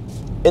 It's like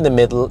in the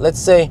middle. Let's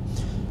say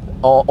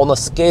on a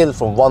scale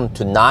from 1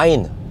 to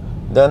 9,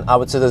 then I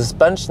would say the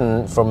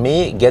suspension for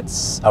me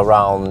gets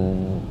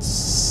around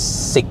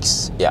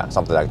 6. Yeah,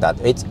 something like that.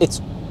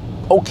 It's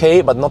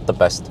okay, but not the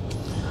best.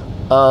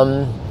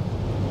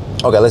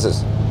 Okay, let's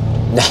just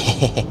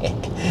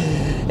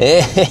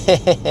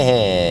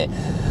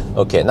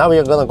okay, now we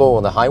are gonna go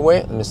on the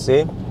highway. Let me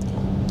see.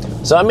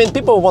 So I mean,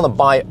 people want to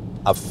buy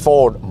a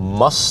Ford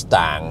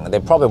Mustang. They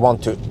probably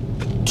want to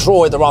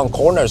throw it around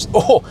corners.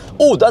 Oh,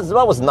 that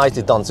was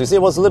nicely done. So you see,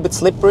 it was a little bit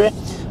slippery,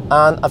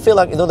 and I feel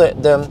like, you know,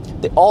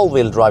 the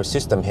all-wheel drive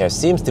system here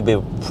seems to be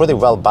pretty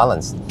well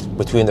balanced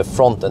between the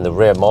front and the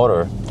rear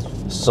motor.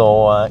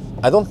 So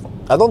I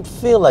don't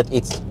feel like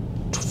it's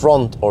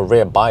front or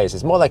rear bias.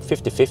 It's more like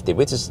 50-50,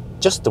 which is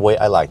just the way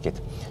I like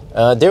it.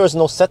 There is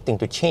no setting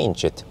to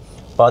change it,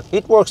 but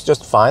it works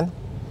just fine.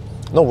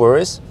 No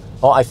worries.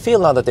 Oh, I feel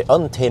now that the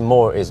untamed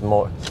mode is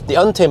more. The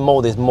untamed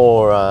mode is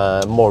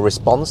more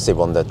responsive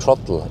on the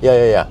throttle.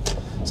 Yeah.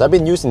 So I've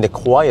been using the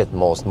quiet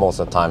most of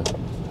the time.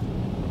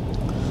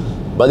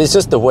 But it's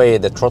just the way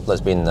the throttle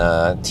has been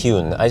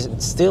tuned. I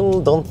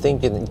still don't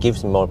think it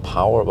gives me more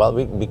power. Well,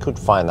 we could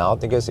find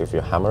out, I guess, if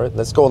you hammer it.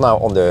 Let's go now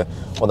on the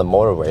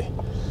motorway.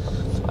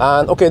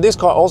 And okay, this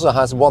car also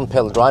has one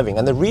pedal driving,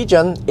 and the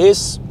regen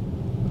is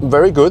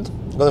very good.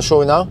 I'm gonna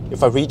show you now.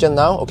 If I regen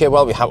now, okay,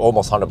 well, we have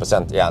almost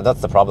 100%. Yeah, that's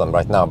the problem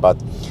right now. But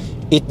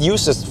it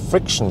uses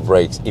friction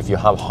brakes if you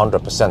have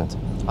 100%.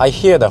 I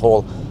hear the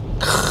whole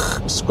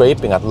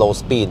scraping at low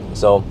speed.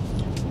 So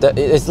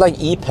it's like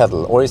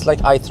e-pedal, or it's like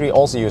i3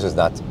 also uses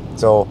that.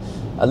 So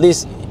at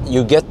least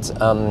you get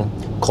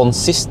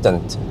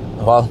consistent,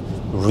 well,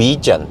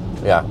 regen.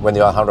 Yeah, when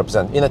you are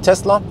 100%. In a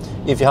Tesla,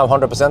 if you have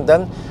 100%,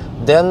 then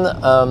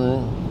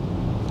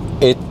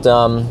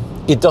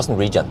it doesn't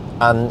regen,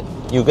 and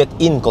you get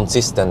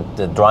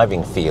inconsistent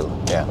driving feel.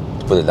 Yeah,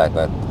 put it like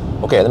that.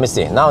 Okay, let me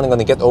see. Now I'm going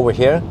to get over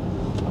here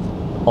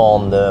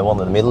on one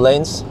of the middle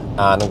lanes,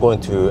 and I'm going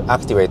to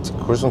activate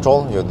cruise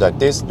control. You do it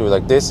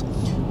like this,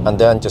 and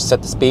then just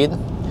set the speed.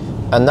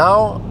 And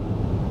now,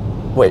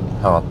 wait,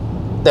 hang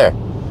on. There.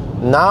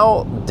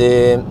 Now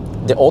the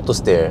auto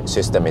steer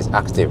system is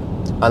active,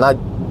 and I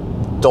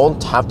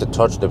don't have to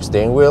touch the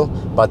steering wheel,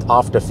 but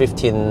after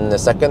 15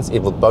 seconds it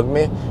will bug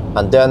me,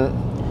 and then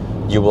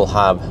you will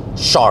have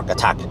shark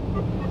attack.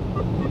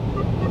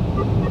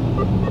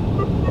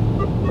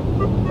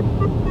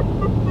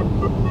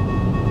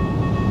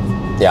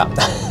 Yeah.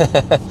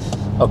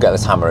 Okay,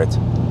 let's hammer it.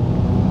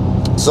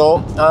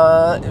 So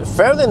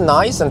fairly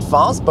nice and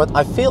fast, but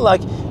I feel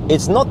like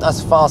it's not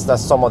as fast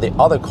as some of the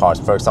other cars,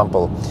 for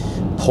example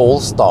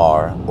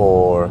Polestar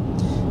or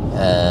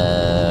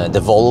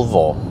the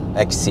Volvo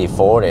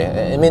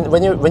XC40. I mean,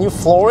 when you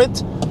floor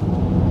it,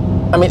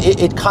 I mean,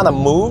 it kind of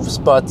moves,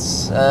 but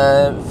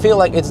feel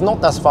like it's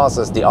not as fast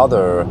as the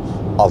other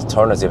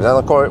alternatives. And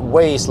of course,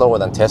 way slower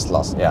than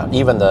Teslas. Yeah,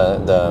 even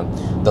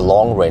the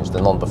long range,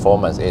 the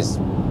non-performance is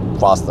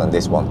faster than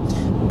this one.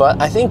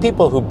 But I think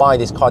people who buy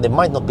this car, they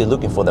might not be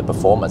looking for the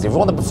performance. If you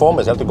want the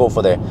performance, you have to go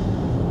for the,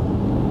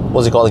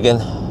 what's it called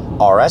again?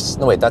 RS?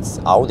 No, wait, that's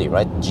Audi,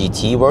 right?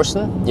 GT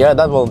version. Yeah,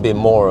 that will be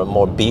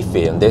more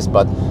beefy in this.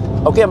 But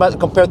okay, but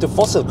compared to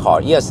fossil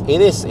car, yes,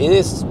 it is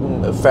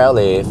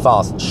fairly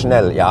fast,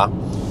 schnell, yeah.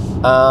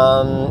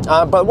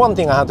 But one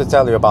thing I have to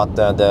tell you about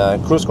the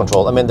cruise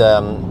control, I mean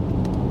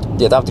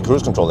the adaptive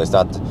cruise control, is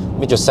that, let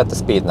me just set the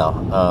speed now.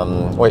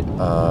 Wait,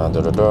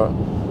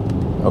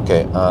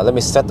 okay, let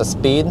me set the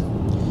speed.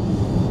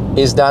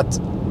 Is that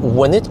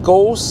when it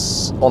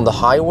goes on the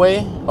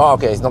highway, oh,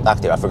 okay, it's not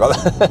active, I forgot.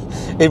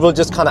 It will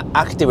just kind of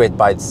activate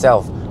by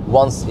itself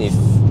once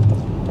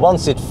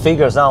it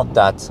figures out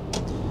that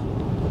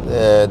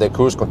the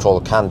cruise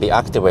control can be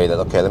activated.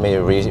 Okay, let me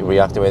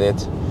reactivate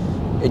it.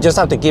 You just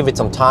have to give it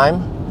some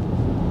time.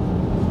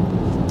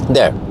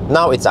 There,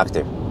 now it's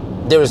active.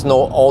 There is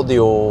no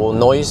audio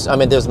noise. I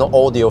mean, there's no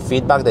audio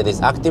feedback that is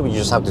active. You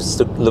just have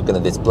to look at the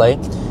display.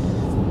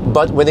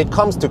 But when it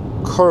comes to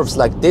curves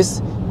like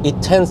this, it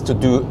tends to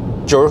do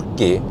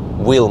jerky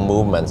wheel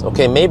movements.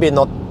 Okay, maybe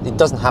not, it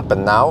doesn't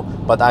happen now,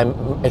 but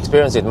I'm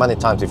experienced it many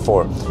times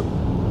before.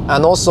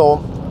 And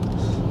also,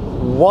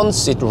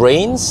 once it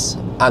rains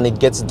and it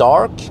gets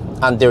dark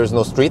and there is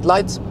no street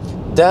lights,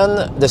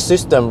 then the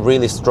system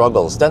really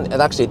struggles. Then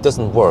it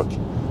doesn't work.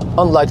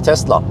 Unlike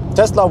Tesla.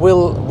 Tesla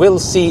will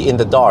see in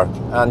the dark,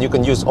 and you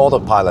can use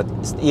autopilot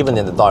even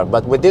in the dark.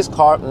 But with this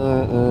car,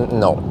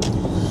 no.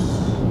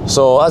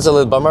 So that's a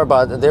little bummer,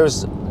 but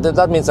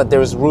that means that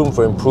there is room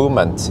for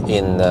improvement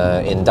in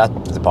that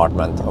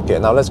department. Okay,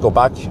 now let's go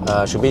back.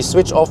 Should we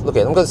switch off?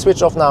 Okay, I'm going to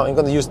switch off now. I'm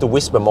going to use the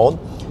whisper mode.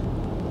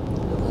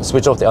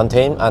 Switch off the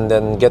untamed, and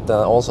then get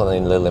also a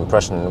little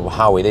impression of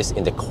how it is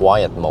in the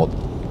quiet mode.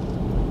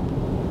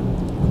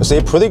 You see,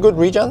 pretty good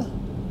regen.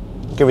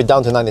 Okay, we're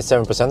down to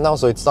 97% now,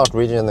 so it starts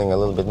regening a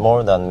little bit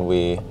more than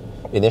we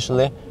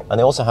initially. And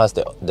it also has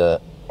the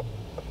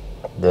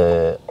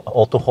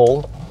auto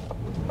hold.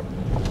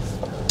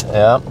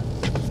 Yeah,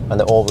 and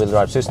the all-wheel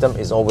drive system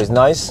is always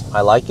nice.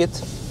 I like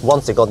it.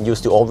 Once they got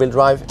used to all-wheel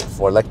drive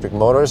for electric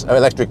motors,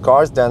 electric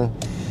cars, then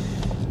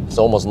it's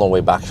almost no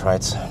way back,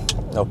 right?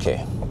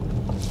 Okay.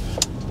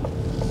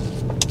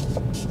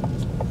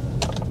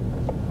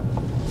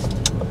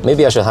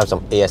 Maybe I should have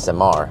some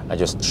ASMR. I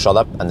just shut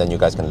up and then you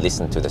guys can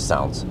listen to the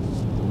sounds.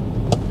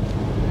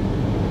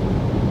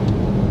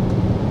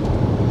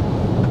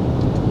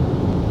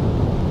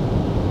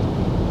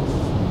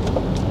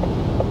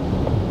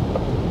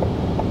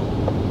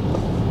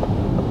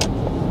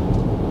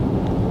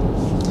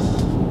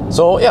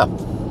 So yeah,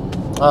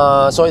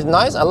 so it's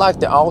nice. I like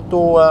the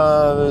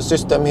auto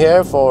system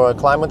here for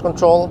climate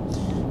control.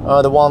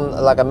 The one,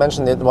 like I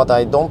mentioned it, what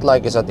I don't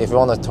like is that if you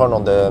want to turn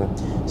on the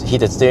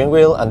heated steering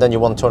wheel and then you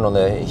want to turn on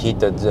the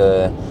heated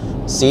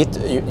seat,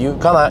 you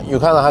kind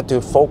of have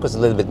to focus a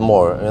little bit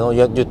more. You know,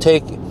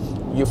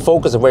 you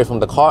focus away from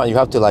the car, and you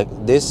have to like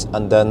this,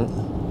 and then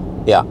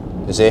yeah,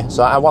 you see.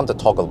 So I want the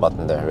toggle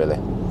button there, really.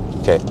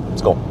 Okay,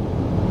 let's go.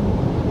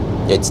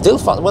 It's still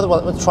fun.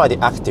 Let's try the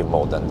active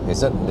mode then.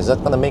 Is that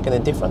gonna make any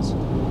difference?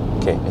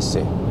 Okay, let's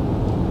see.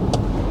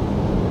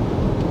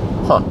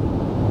 Huh.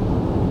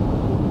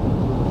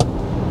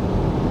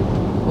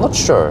 I'm not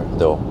sure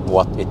though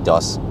what it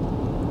does.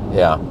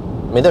 Yeah,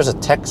 I mean there's a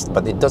text,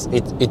 but it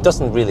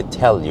doesn't really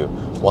tell you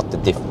what the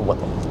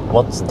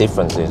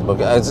difference is.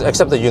 Okay,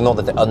 except that you know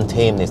that the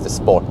untamed is the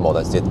sport mode.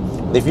 That's it.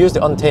 But if you use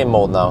the untamed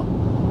mode now,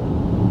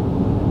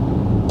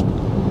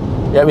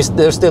 yeah,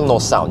 there's still no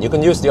sound. You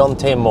can use the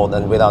untamed mode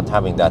and without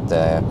having that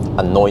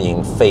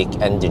annoying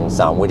fake engine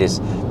sound, which is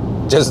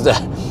just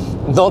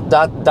not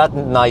that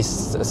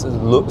nice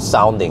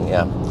sounding.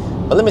 Yeah.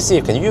 But let me see.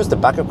 Can you use the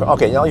backup?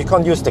 Okay, now you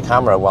can't use the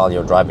camera while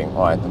you're driving.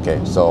 All right.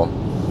 Okay. So,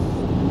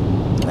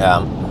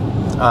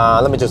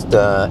 let me just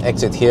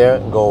exit here.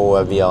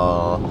 Go via.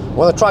 I'm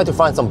gonna try to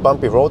find some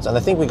bumpy roads, and I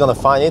think we're gonna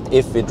find it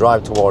if we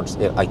drive towards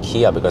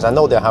IKEA, because I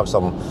know they have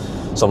some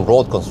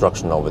road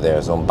construction over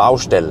there, some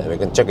Baustelle. We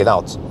can check it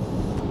out.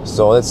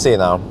 So let's see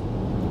now.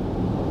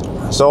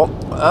 So,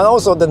 and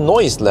also the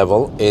noise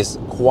level is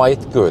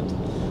quite good.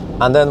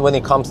 And then when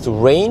it comes to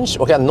range,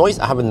 okay, noise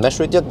I haven't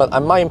measured it yet, but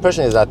my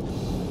impression is that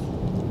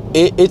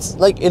it's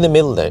like in the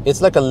middle there.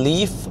 It's like a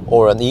Leaf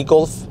or an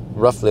e-Golf,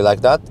 roughly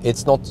like that.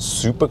 It's not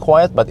super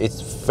quiet, but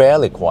it's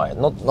fairly quiet.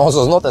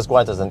 Also not as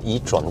quiet as an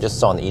e-tron. Just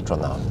saw an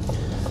e-tron now.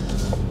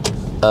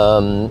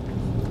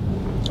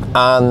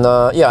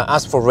 Yeah,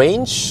 as for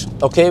range,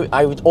 okay,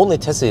 I would only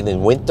test it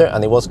in winter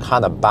and it was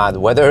kind of bad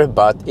weather,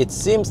 but it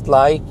seems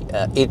like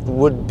it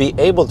would be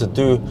able to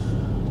do,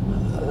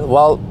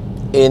 well,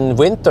 in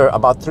winter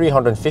about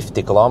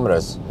 350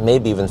 kilometers,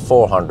 maybe even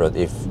 400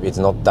 if it's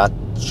not that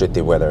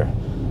shitty weather.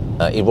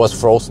 It was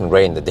frozen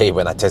rain the day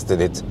when I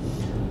tested it.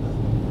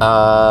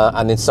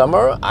 And in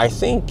summer, I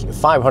think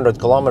 500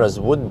 kilometers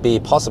would be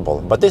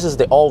possible. But this is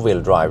the all-wheel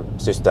drive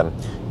system.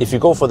 If you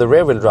go for the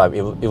rear-wheel drive,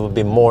 it will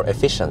be more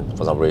efficient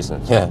for some reason.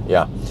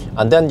 Yeah.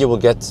 And then you will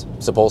get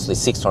supposedly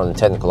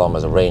 610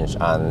 kilometers of range.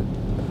 And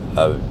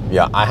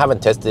yeah, I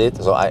haven't tested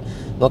it, so I'm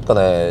not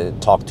gonna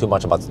talk too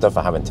much about stuff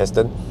I haven't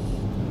tested.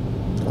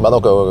 But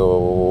okay.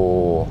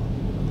 All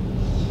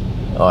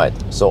right.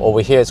 So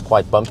over here it's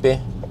quite bumpy.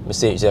 Let me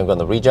see. I'm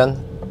gonna regen.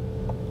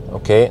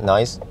 Okay,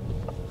 nice.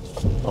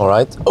 All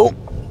right. Oh,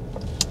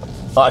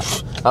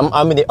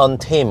 I'm in the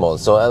untamed mode,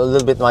 so a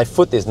little bit. My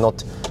foot is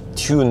not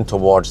tuned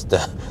towards the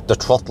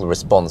throttle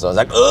response. I was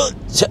like,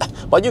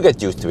 but you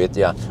get used to it.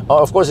 Yeah.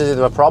 Of course, if it's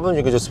a problem,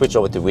 you can just switch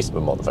over to whisper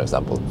mode, for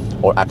example,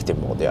 or active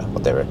mode. Yeah,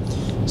 whatever.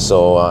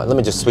 So let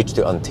me just switch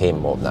to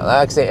untamed mode now.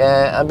 Actually,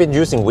 I've been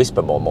using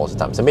whisper mode most of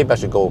the time, so maybe I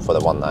should go for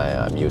the one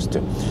I'm used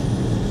to.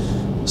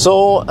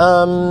 So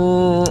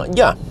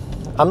yeah.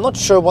 I'm not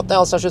sure what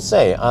else I should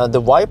say.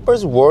 The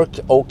wipers work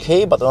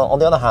okay, but on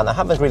the other hand, I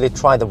haven't really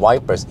tried the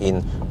wipers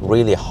in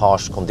really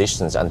harsh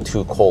conditions and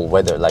too cold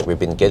weather like we've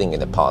been getting in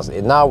the past.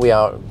 Now we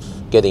are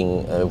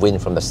getting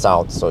wind from the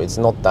south, so it's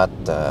not that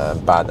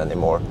bad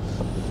anymore.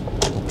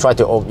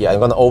 Yeah, I'm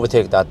gonna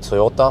overtake that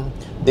Toyota.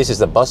 This is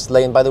the bus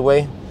lane, by the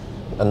way.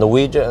 In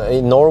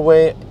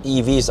Norway,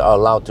 EVs are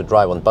allowed to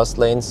drive on bus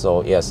lanes,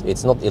 so yes,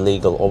 it's not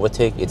illegal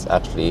overtake, it's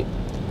actually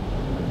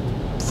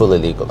fully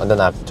legal. And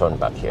then I have to turn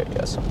back here,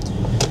 yes.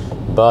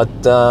 But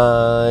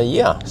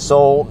yeah,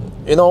 so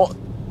you know,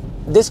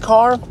 this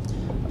car,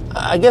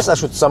 I guess I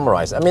should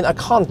summarize. I mean, I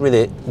can't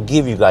really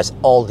give you guys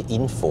all the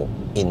info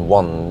in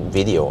one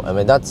video. I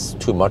mean, that's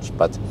too much,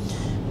 but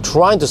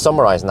trying to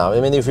summarize now. I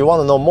mean, if you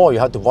want to know more, you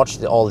have to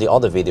watch all the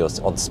other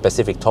videos on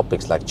specific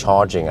topics like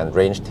charging and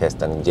range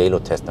test and YELO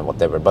test and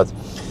whatever. But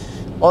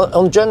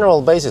on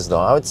general basis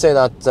though, I would say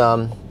that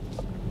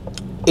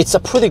it's a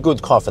pretty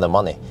good car for the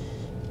money.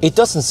 It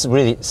doesn't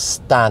really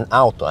stand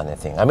out or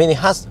anything. I mean, it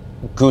has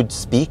good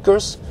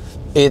speakers.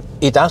 It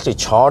actually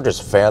charges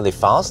fairly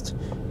fast.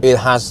 It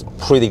has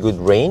pretty good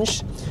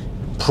range,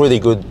 pretty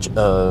good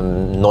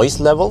noise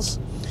levels,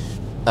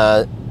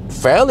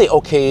 fairly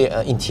okay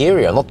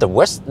interior. Not the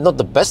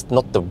best,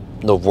 not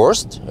the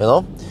worst. You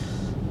know,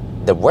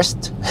 the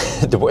worst.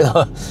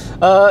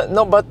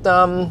 No, but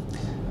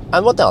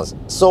and what else?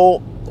 So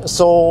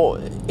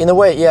in a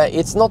way, yeah,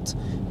 it's not.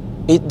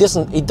 It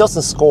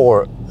doesn't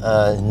score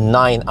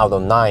 9 out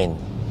of 9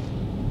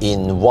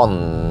 in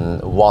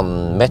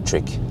one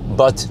metric,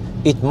 but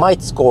it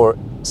might score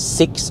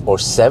 6 or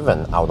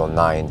 7 out of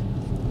 9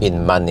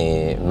 in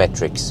many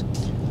metrics.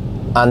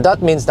 And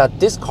that means that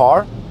this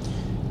car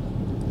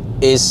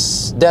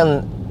is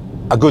then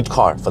a good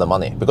car for the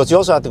money, because you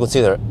also have to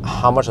consider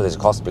how much does it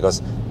cost,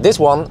 because this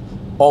one,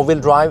 all-wheel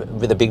drive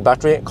with a big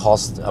battery,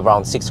 costs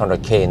around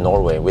 600k in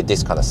Norway with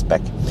this kind of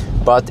spec.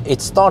 But it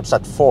starts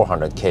at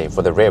 400k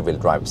for the rear-wheel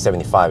drive,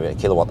 75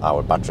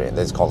 kilowatt-hour battery.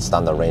 That's called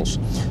standard range.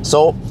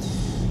 So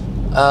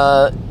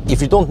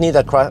if you don't need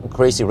a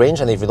crazy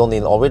range, and if you don't need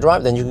an all-wheel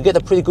drive, then you can get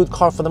a pretty good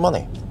car for the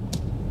money.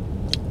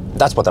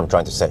 That's what I'm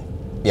trying to say.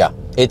 Yeah,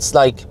 it's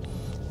like,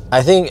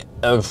 I think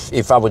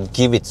if I would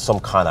give it some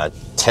kind of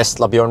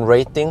Teslabjorn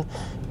rating,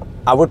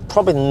 I would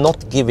probably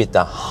not give it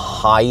a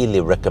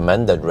highly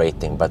recommended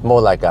rating, but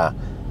more like a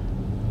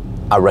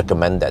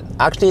recommended.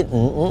 Actually,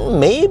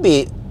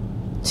 maybe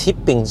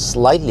tipping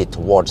slightly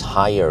towards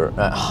higher,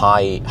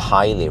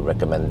 highly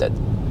recommended.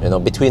 You know,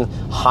 between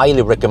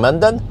highly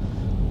recommended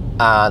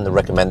and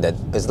recommended.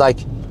 It's like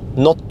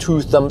not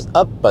 2 thumbs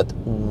up, but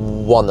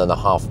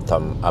 1.5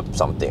 thumb up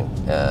something.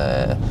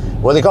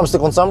 When it comes to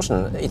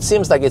consumption, it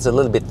seems like it's a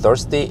little bit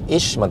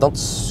thirsty-ish, but not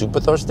super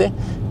thirsty.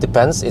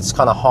 Depends. It's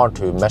kind of hard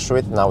to measure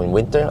it now in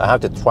winter. I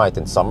have to try it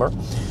in summer.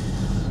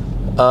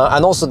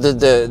 And also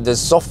the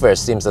software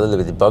seems a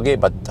little bit buggy,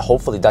 but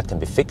hopefully that can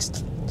be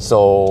fixed.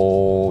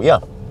 So yeah,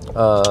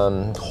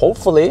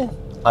 hopefully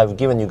I've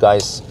given you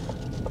guys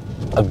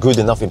a good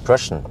enough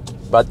impression.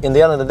 But in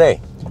the end of the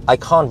day, I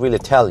can't really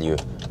tell you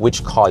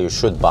which car you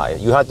should buy.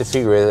 You have to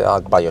figure it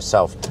out by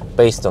yourself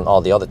based on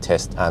all the other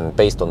tests and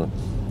based on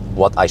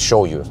what I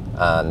show you,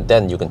 and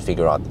then you can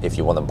figure out if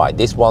you want to buy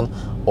this one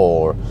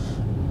or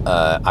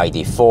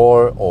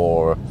ID4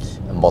 or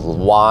Model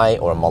Y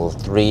or Model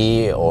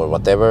 3 or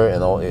whatever. You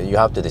know, you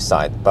have to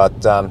decide. But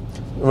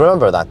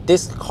remember that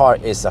this car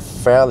is a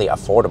fairly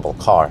affordable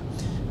car.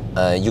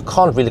 You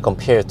can't really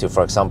compare it to,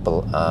 for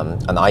example,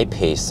 an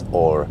I-Pace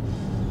or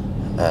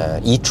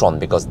e-tron,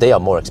 because they are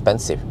more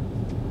expensive.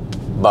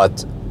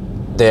 But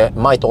they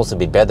might also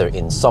be better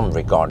in some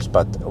regards.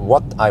 But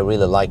what I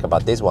really like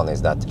about this one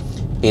is that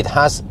it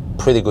has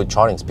pretty good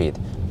charging speed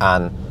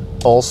and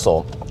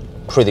also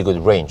pretty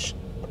good range.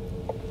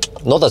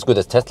 Not as good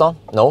as Tesla,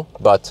 no,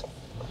 but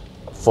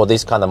for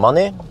this kind of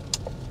money,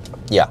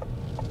 yeah.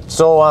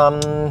 So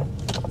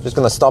just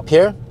gonna stop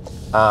here,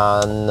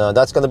 and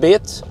that's gonna be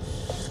it.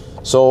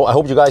 So I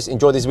hope you guys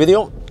enjoyed this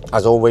video.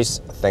 As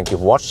always, thank you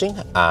for watching,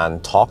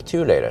 and talk to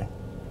you later.